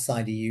our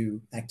outside EU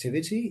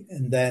activity.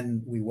 And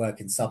then we work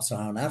in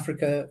sub-Saharan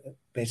Africa, a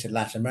bit in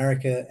Latin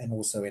America, and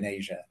also in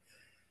Asia.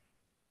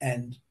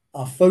 And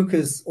our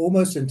focus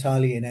almost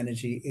entirely in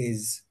energy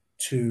is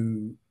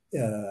to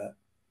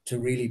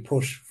really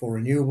push for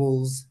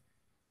renewables,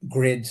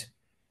 grid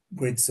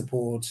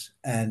support,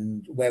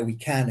 and where we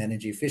can,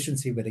 energy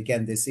efficiency. But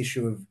again, this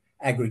issue of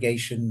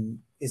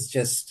aggregation is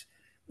just,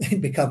 it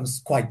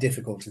becomes quite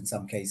difficult in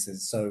some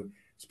cases. So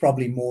it's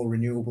probably more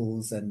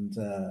renewables and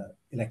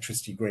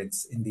electricity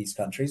grids in these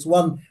countries.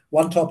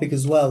 One topic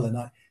as well, and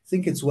I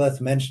think it's worth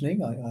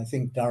mentioning, I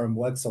think Durham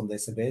works on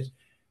this a bit,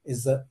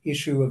 is the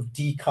issue of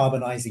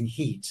decarbonizing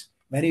heat.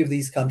 Many of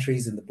these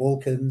countries in the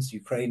Balkans,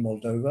 Ukraine,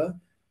 Moldova,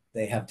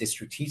 they have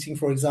district heating,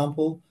 for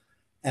example,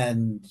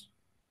 and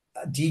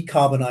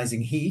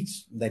decarbonizing heat.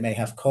 They may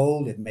have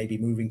coal, it may be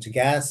moving to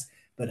gas,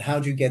 but how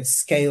do you get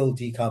scale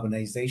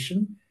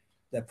decarbonization?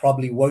 There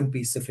probably won't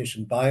be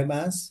sufficient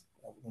biomass.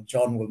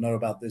 John will know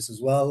about this as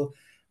well,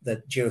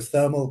 that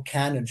geothermal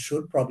can and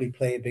should probably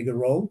play a bigger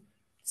role,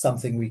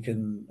 something we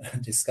can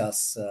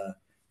discuss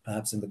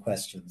perhaps in the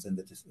questions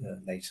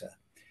later.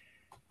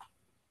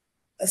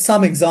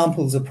 Some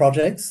examples of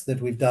projects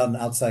that we've done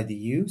outside the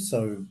EU.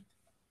 So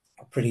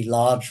a pretty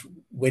large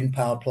wind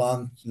power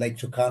plant, Lake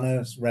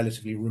Turkana,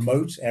 relatively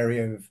remote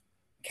area of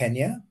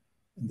Kenya.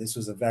 And this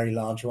was a very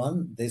large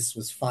one. This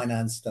was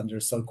financed under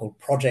a so-called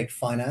project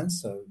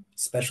finance, so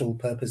special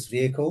purpose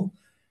vehicle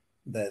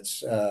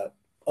that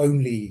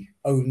only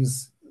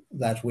owns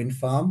that wind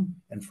farm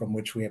and from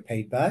which we are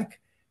paid back.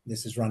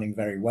 This is running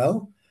very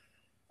well.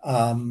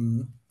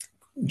 Geothermal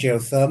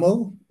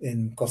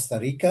in Costa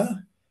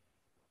Rica.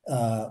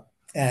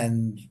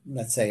 And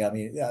let's say,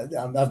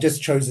 I've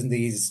just chosen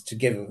these to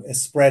give a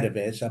spread a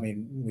bit.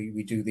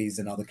 We do these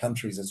in other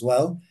countries as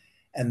well.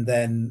 And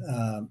then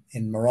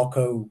in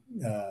Morocco,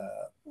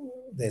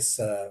 this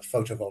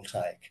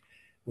photovoltaic,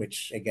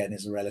 which again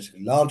is a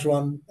relatively large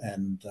one.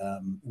 And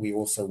we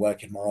also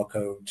work in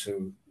Morocco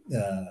to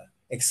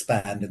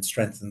expand and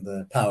strengthen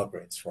the power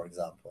grids, for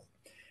example.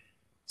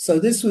 So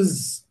this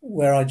was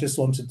where I just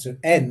wanted to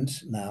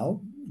end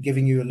now,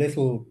 giving you a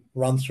little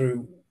run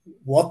through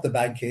what the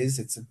bank is.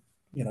 It's a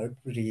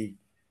pretty,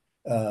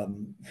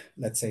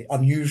 let's say,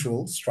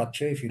 unusual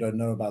structure if you don't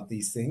know about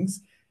these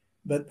things.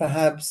 But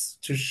perhaps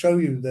to show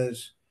you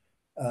that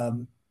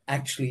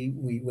actually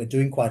we're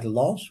doing quite a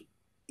lot.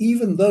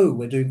 Even though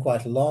we're doing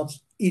quite a lot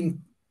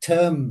in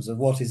terms of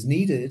what is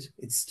needed,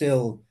 it's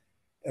still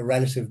a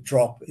relative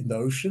drop in the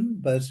ocean,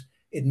 but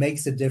it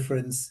makes a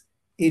difference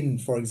in,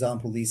 for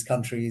example, these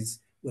countries,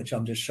 which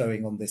I'm just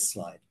showing on this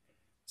slide.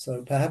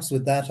 So perhaps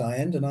with that I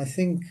end, and I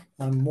think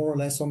I'm more or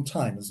less on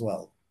time as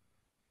well.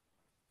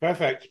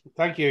 Perfect.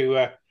 Thank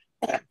you.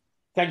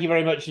 Thank you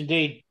very much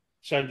indeed,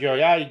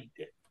 Sanjoy.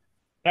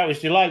 That was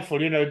delightful.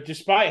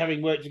 Despite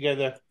having worked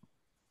together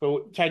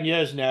for 10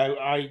 years now,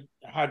 I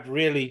had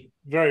really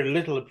very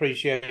little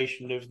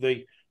appreciation of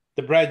the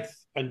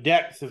breadth and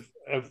depth of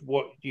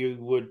what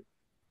your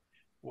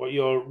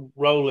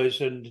role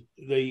is and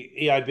the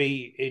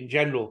EIB in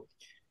general.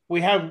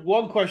 We have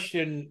one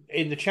question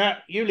in the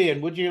chat.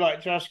 Julian, would you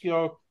like to ask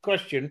your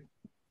question?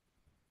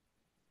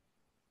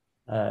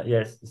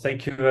 Yes,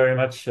 thank you very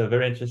much. A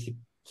very interesting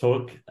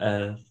talk,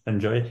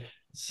 Sanjoy.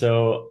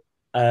 So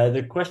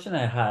the question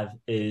I have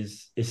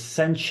is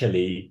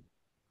essentially,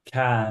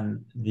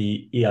 can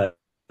the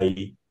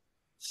EIB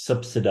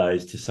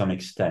subsidize to some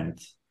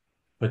extent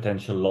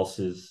potential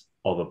losses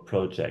of a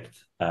project?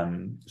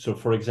 So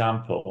for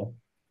example,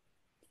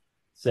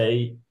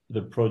 say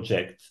the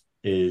project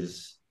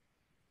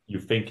you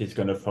think is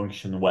going to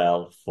function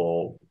well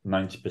for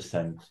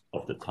 90%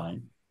 of the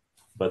time,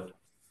 but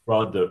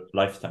throughout the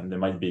lifetime, there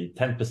might be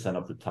 10%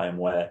 of the time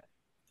where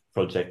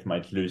project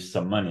might lose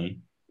some money.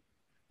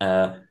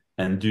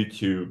 And due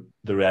to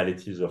the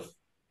realities of,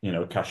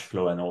 cash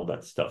flow and all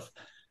that stuff,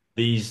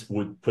 these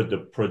would put the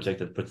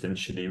project at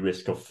potentially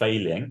risk of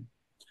failing.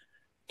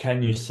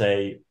 can you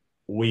say,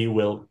 we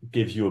will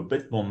give you a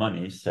bit more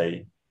money,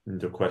 say in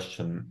the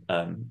question,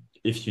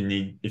 if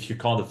you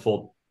can't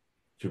afford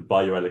to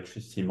buy your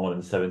electricity more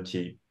than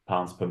 £70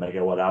 per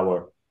megawatt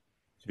hour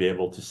to be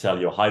able to sell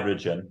your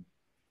hydrogen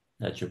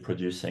that you're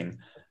producing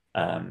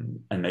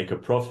and make a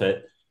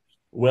profit,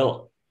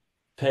 we'll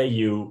pay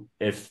you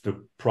if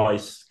the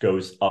price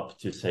goes up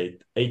to, say,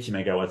 80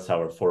 megawatts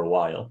hour for a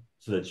while,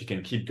 so that you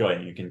can keep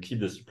going, you can keep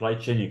the supply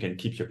chain, you can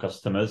keep your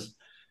customers,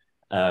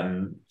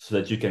 so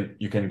that you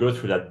can go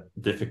through that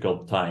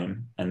difficult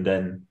time, and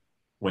then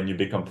when you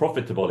become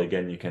profitable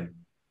again, you can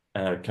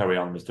carry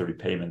on with the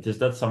repayment. Is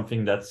that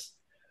something that's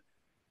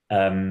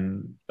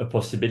a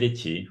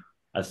possibility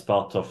as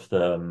part of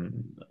the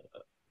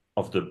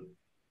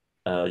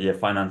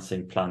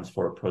financing plans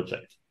for a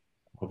project?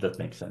 I hope that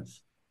makes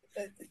sense.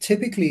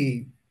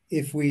 Typically,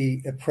 if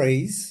we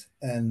appraise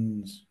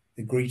and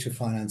agree to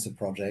finance a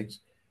project,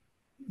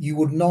 you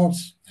would not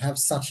have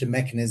such a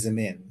mechanism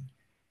in.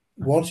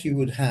 What you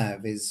would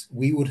have is,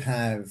 we would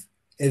have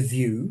a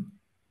view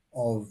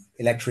of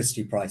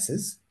electricity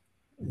prices,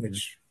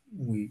 which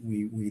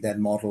we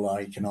then model our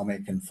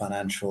economic and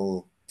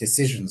financial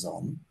decisions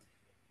on.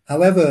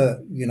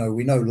 However, we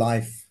know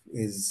life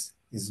is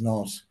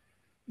not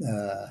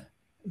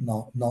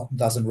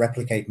doesn't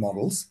replicate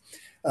models.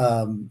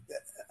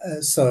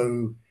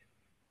 So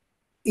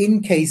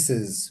in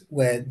cases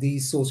where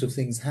these sorts of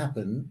things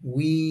happen,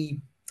 we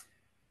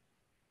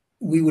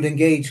would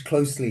engage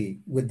closely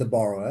with the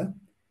borrower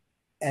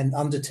and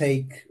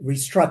undertake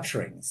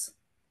restructurings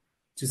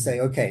to say,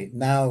 okay,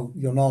 now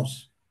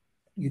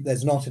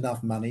there's not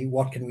enough money.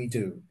 What can we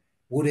do?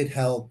 Would it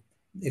help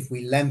if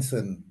we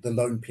lengthen the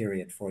loan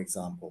period, for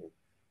example?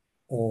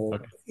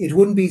 Or it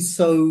wouldn't be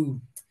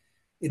so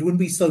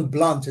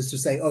blunt as to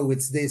say, oh,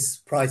 it's this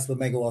price per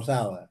megawatt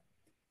hour,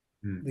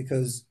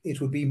 because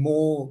it would be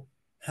more,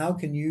 how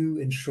can you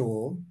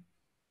ensure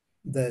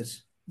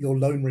that your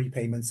loan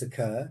repayments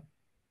occur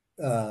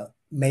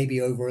maybe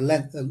over a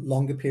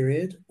longer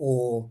period,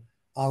 or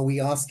are we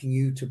asking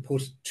you to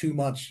put too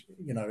much,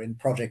 in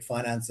project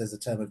finance, there's a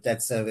term of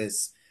debt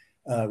service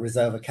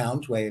reserve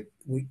account, where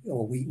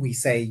we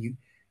say,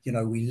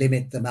 we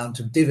limit the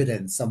amount of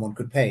dividends someone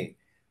could pay.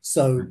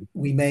 So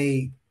we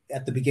may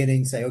at the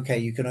beginning say, okay,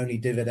 you can only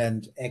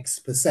dividend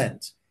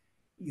X%.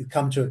 You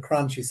come to a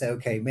crunch, you say,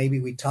 okay, maybe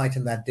we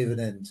tighten that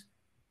dividend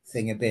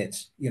thing a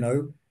bit.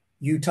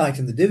 You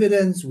tighten the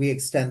dividends, we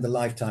extend the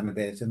lifetime a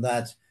bit, and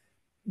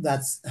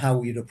that's how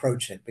we'd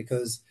approach it,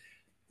 because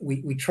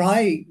we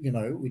try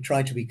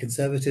to be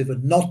conservative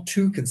and not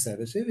too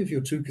conservative. If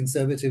you're too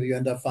conservative, you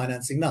end up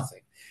financing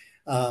nothing.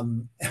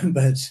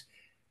 But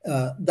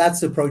that's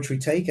the approach we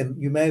take,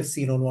 and you may have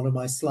seen on one of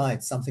my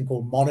slides something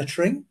called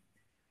monitoring.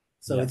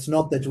 So It's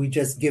not that we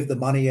just give the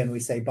money and we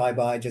say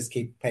bye-bye, just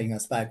keep paying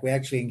us back. We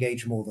actually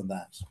engage more than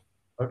that.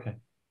 Okay,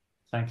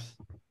 thanks.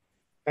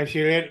 Thanks,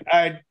 Julian.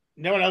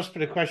 No one else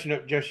put a question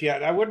up just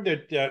yet. I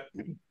wondered,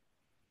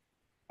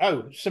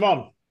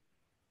 Simone.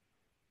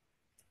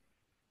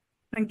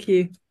 Thank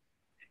you.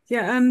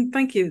 Yeah,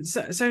 thank you.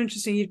 So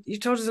interesting. You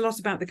told us a lot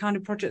about the kind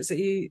of projects that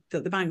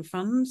the bank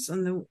funds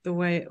and the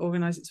way it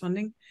organises its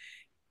funding.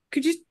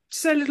 Could you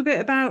say a little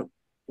bit about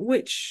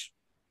which,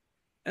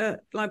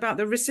 about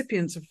the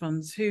recipients of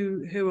funds?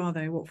 Who are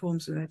they? What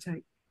forms do they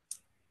take?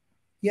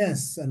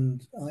 Yes,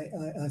 and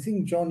I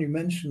think, John, you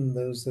mentioned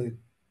those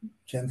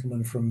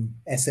gentlemen from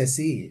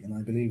SSE, and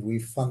I believe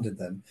we've funded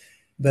them.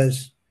 But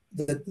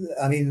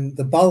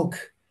the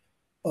bulk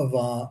of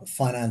our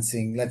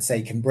financing, let's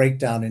say, can break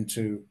down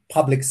into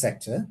public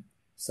sector.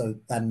 So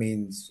that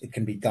means it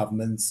can be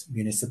governments,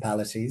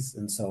 municipalities,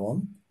 and so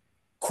on.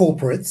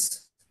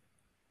 Corporates.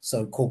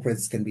 So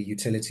corporates can be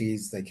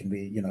utilities, they can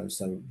be,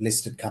 so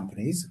listed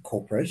companies,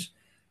 corporate,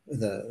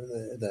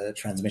 the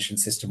transmission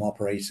system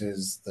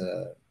operators,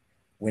 the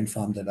wind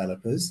farm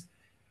developers.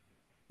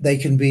 They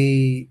can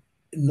be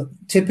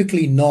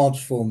typically not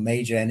for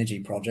major energy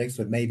projects,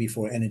 but maybe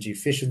for energy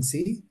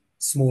efficiency,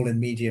 small and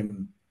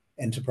medium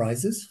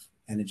enterprises,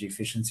 energy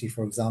efficiency,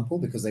 for example,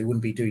 because they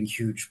wouldn't be doing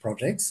huge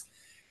projects.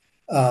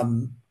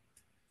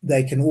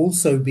 They can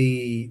also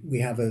be,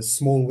 we have a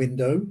small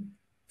window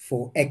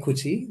for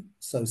equity.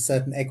 So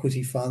certain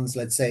equity funds,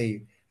 let's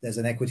say there's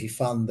an equity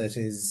fund that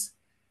is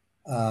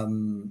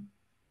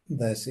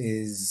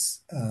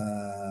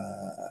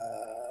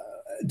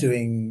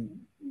doing,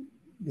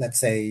 let's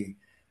say,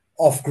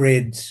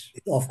 off-grid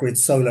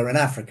solar in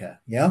Africa.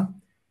 Yeah,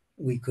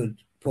 we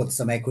could put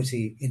some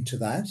equity into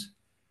that,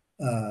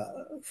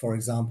 for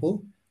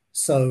example.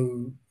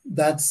 So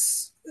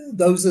that's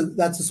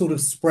a sort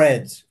of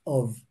spread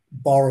of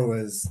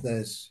borrowers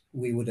that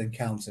we would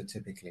encounter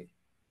typically.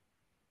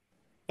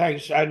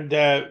 Thanks. And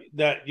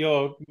that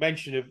your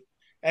mention of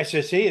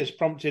SSE has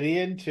prompted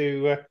Ian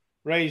to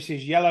raise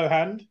his yellow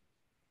hand.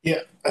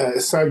 Yeah,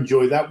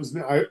 Sanjoy, that was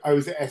I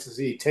was at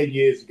SSE 10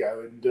 years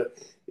ago, and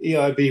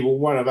EIB were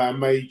one of our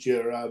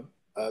major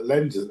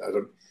lenders at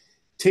them,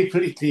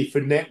 typically for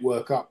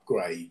network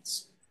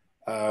upgrades,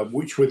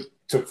 which were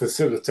to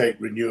facilitate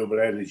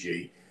renewable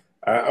energy.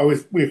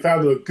 We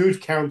found a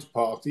good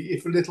counterparty,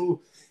 if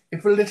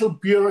a little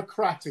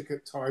bureaucratic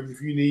at times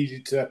if you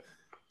needed to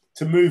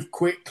move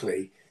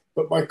quickly.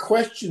 But my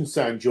question,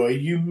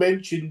 Sanjoy, you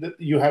mentioned that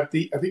you have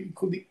I think you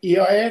call the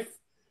EIF,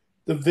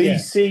 the Yeah.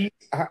 VC.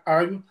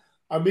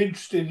 I'm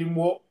interested in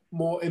what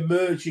more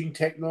emerging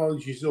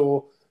technologies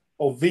or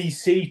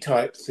VC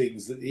type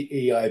things that the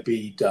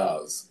EIB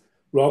does,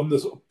 rather than the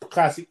sort of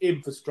classic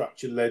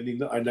infrastructure lending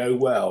that I know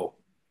well.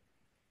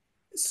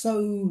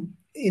 So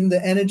in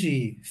the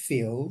energy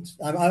field,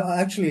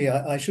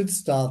 I should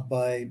start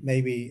by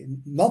maybe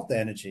not the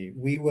energy.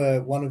 We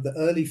were one of the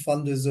early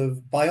funders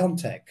of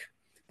BioNTech,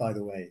 by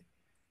the way.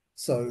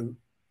 So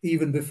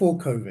even before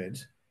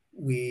COVID,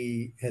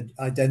 we had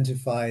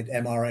identified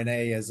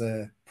mRNA as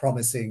a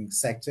promising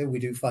sector. We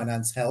do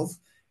finance health,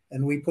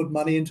 and we put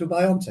money into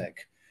BioNTech.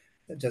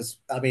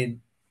 I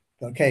mean,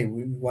 okay,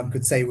 one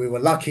could say we were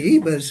lucky,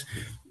 but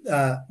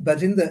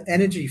in the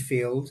energy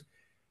field,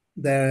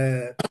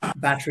 there are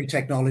battery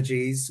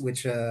technologies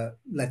which are,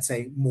 let's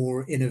say,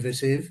 more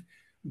innovative.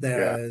 Yeah.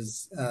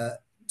 There's a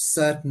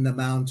certain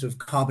amount of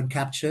carbon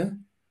capture,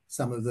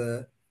 some of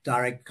the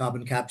direct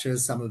carbon capture,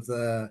 some of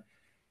the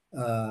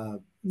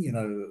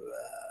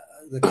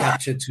the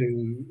capture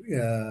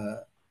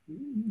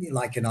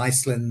like in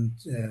Iceland,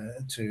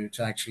 to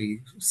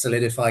actually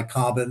solidify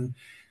carbon.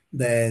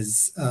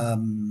 There's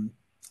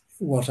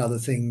what other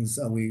things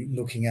are we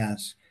looking at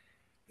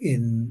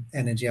in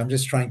energy? I'm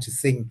just trying to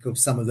think of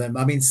some of them.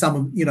 I mean,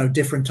 some,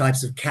 different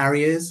types of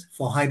carriers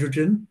for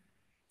hydrogen,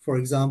 for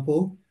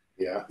example.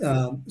 Yeah.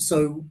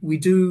 So we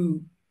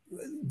do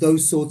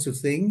those sorts of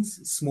things,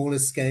 smaller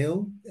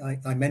scale.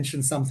 I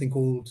mentioned something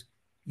called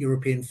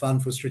European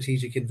Fund for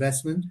Strategic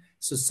Investment.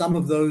 So some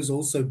of those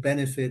also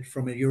benefit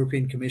from a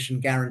European Commission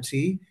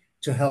guarantee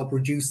to help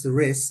reduce the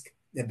risk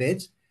a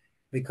bit,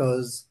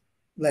 because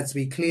let's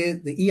be clear,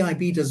 the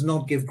EIB does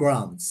not give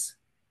grants.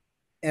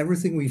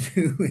 Everything we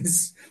do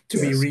is to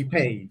be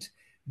repaid.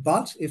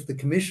 But if the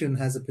Commission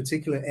has a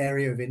particular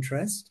area of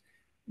interest,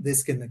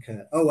 this can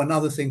occur. Oh,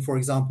 another thing, for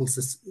example,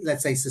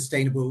 let's say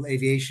sustainable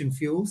aviation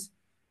fuels,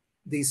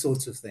 these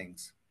sorts of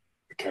things.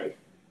 Okay,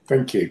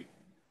 thank you.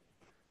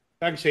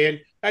 Thanks,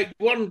 Ian.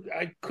 One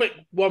quick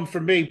one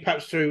from me,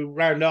 perhaps to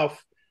round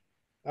off.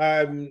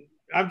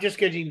 I'm just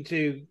getting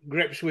to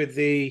grips with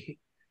the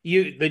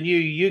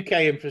new UK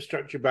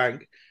infrastructure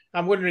bank.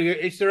 I'm wondering,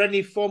 is there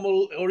any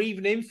formal or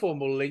even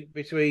informal link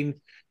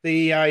between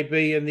the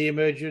EIB and the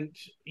emergent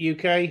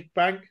UK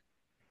bank?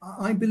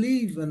 I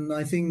believe, and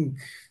I think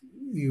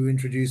you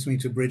introduced me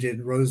to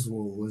Bridget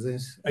Rosewall, was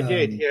it? I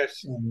did,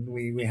 yes. And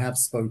we have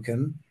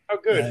spoken. Oh,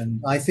 good.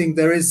 And I think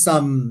there is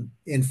some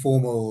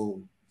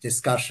informal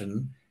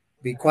discussion.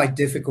 It'd be quite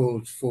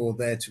difficult for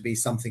there to be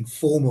something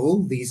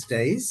formal these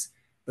days.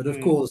 But of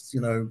course,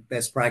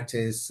 best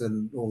practice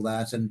and all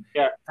that. And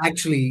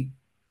actually,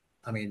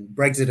 I mean,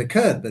 Brexit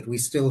occurred, but we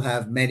still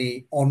have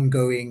many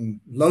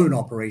ongoing loan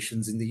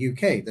operations in the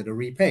UK that are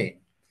repaying.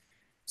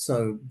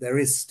 So there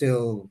is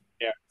still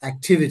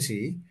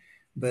activity,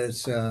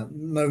 but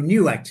no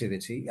new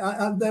activity.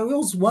 There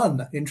was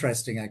one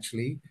interesting,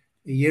 actually,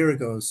 a year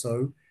ago or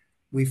so.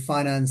 We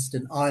financed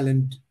an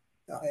island,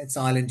 it's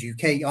Island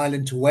UK,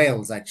 Island to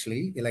Wales,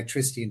 actually,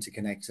 electricity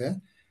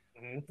interconnector.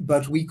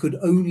 But we could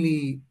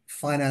only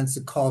finance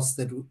a cost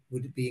that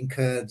would be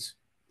incurred,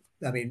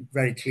 I mean,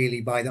 very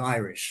clearly by the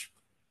Irish.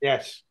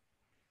 Yes.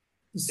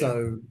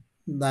 So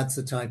that's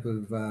a type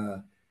of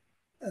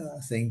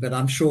thing. But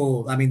I'm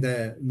sure, I mean,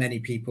 there are many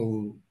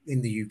people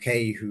in the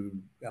UK who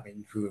have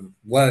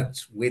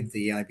worked with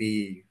the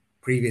EIB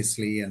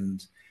previously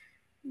and,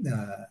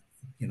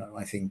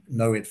 I think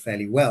know it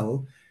fairly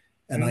well.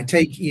 And I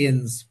take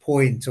Ian's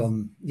point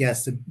on,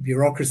 yes, the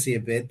bureaucracy a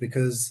bit,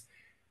 because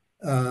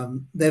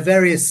there are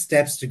various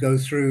steps to go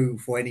through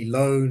for any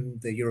loan.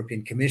 The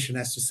European Commission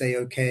has to say,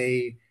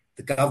 okay,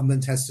 the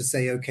government has to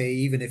say, okay,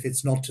 even if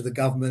it's not to the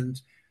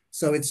government.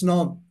 So it's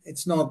not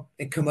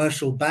a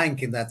commercial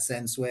bank in that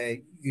sense where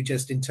you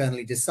just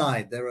internally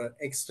decide. There are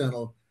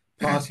external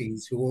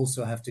parties who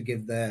also have to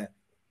give their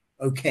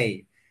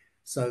okay.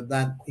 So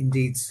that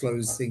indeed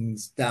slows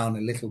things down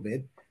a little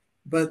bit.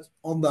 But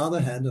on the other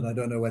hand, and I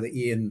don't know whether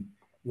Ian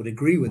would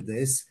agree with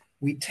this,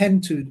 we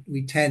tended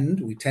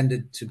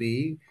to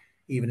be,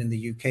 even in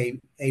the UK,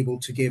 able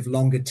to give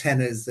longer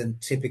tenors than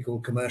typical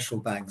commercial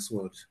banks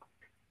would.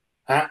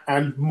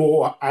 And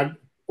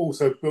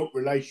also built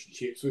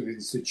relationships with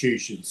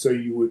institutions. So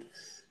you would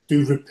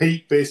do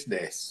repeat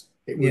business.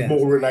 It was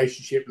more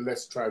relationship and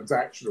less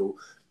transactional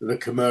than a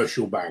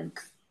commercial bank.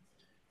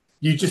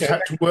 You just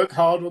had to work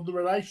hard on the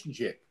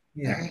relationship.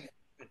 Yeah.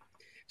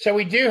 So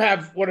we do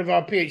have one of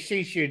our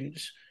PhD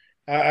students.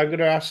 I'm going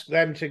to ask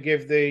them to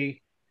give the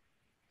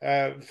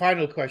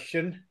final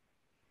question.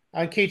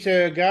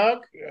 Ankita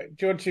Garg, do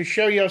you want to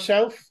show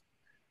yourself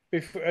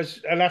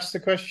and ask the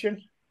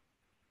question?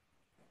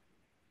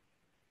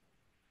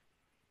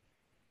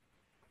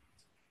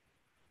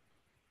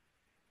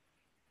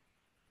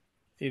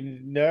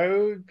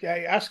 No,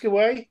 okay, ask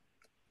away.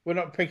 We're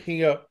not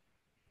picking up.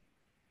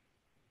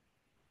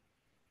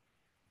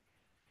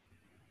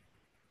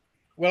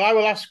 Well, I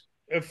will ask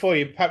for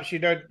you. Perhaps your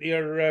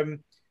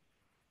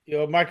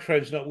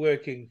microphone's not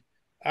working.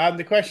 And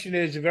the question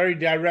is a very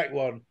direct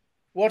one.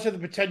 What are the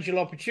potential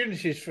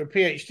opportunities for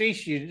PhD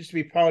students to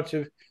be part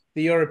of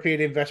the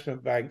European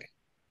Investment Bank?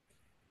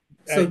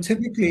 So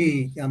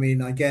typically, I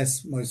mean, I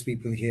guess most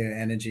people hear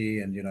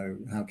energy and,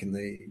 how can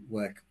they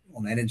work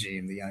on energy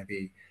in the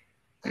IB?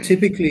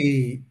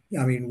 Typically,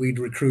 I mean, we'd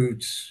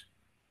recruit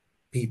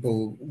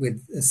people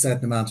with a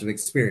certain amount of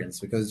experience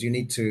because you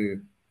need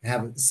to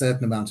have a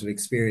certain amount of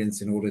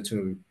experience in order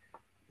to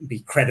be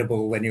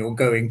credible when you're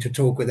going to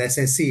talk with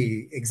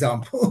SSE,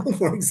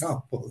 for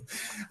example.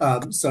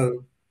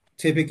 So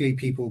typically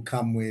people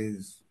come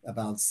with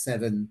about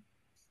at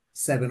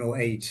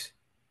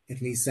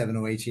least 7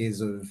 or 8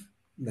 years of,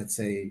 let's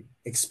say,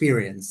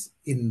 experience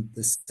in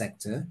the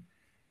sector.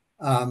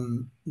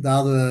 The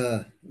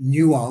other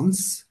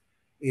nuance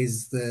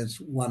is that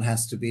one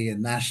has to be a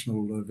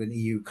national of an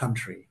EU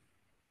country.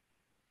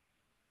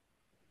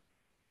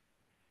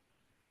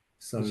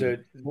 So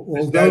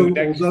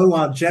although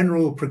our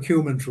general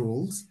procurement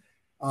rules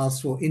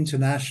ask for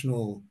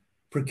international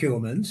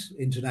procurement,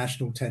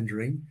 international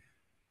tendering,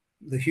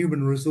 the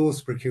human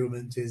resource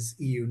procurement is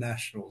EU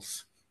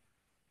nationals.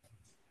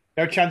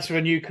 No chance of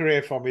a new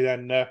career for me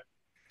then,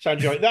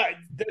 Sanjoy.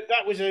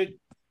 That was a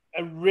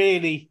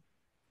really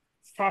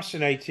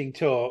fascinating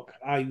talk.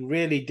 I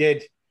really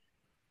did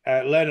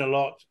learn a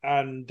lot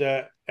and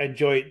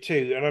enjoy it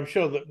too. And I'm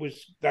sure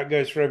that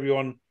goes for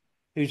everyone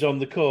who's on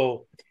the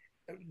call.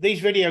 These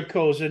video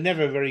calls are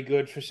never very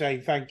good for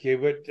saying thank you,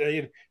 but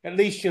at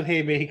least you'll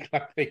hear me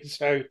clapping.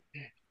 So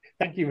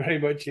thank you very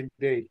much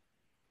indeed.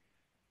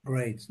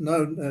 Great.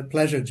 No,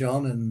 pleasure,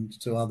 John, and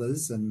to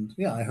others. And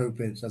yeah, I hope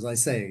it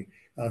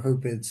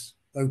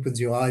opens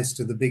your eyes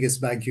to the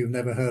biggest bank you've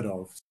never heard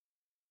of.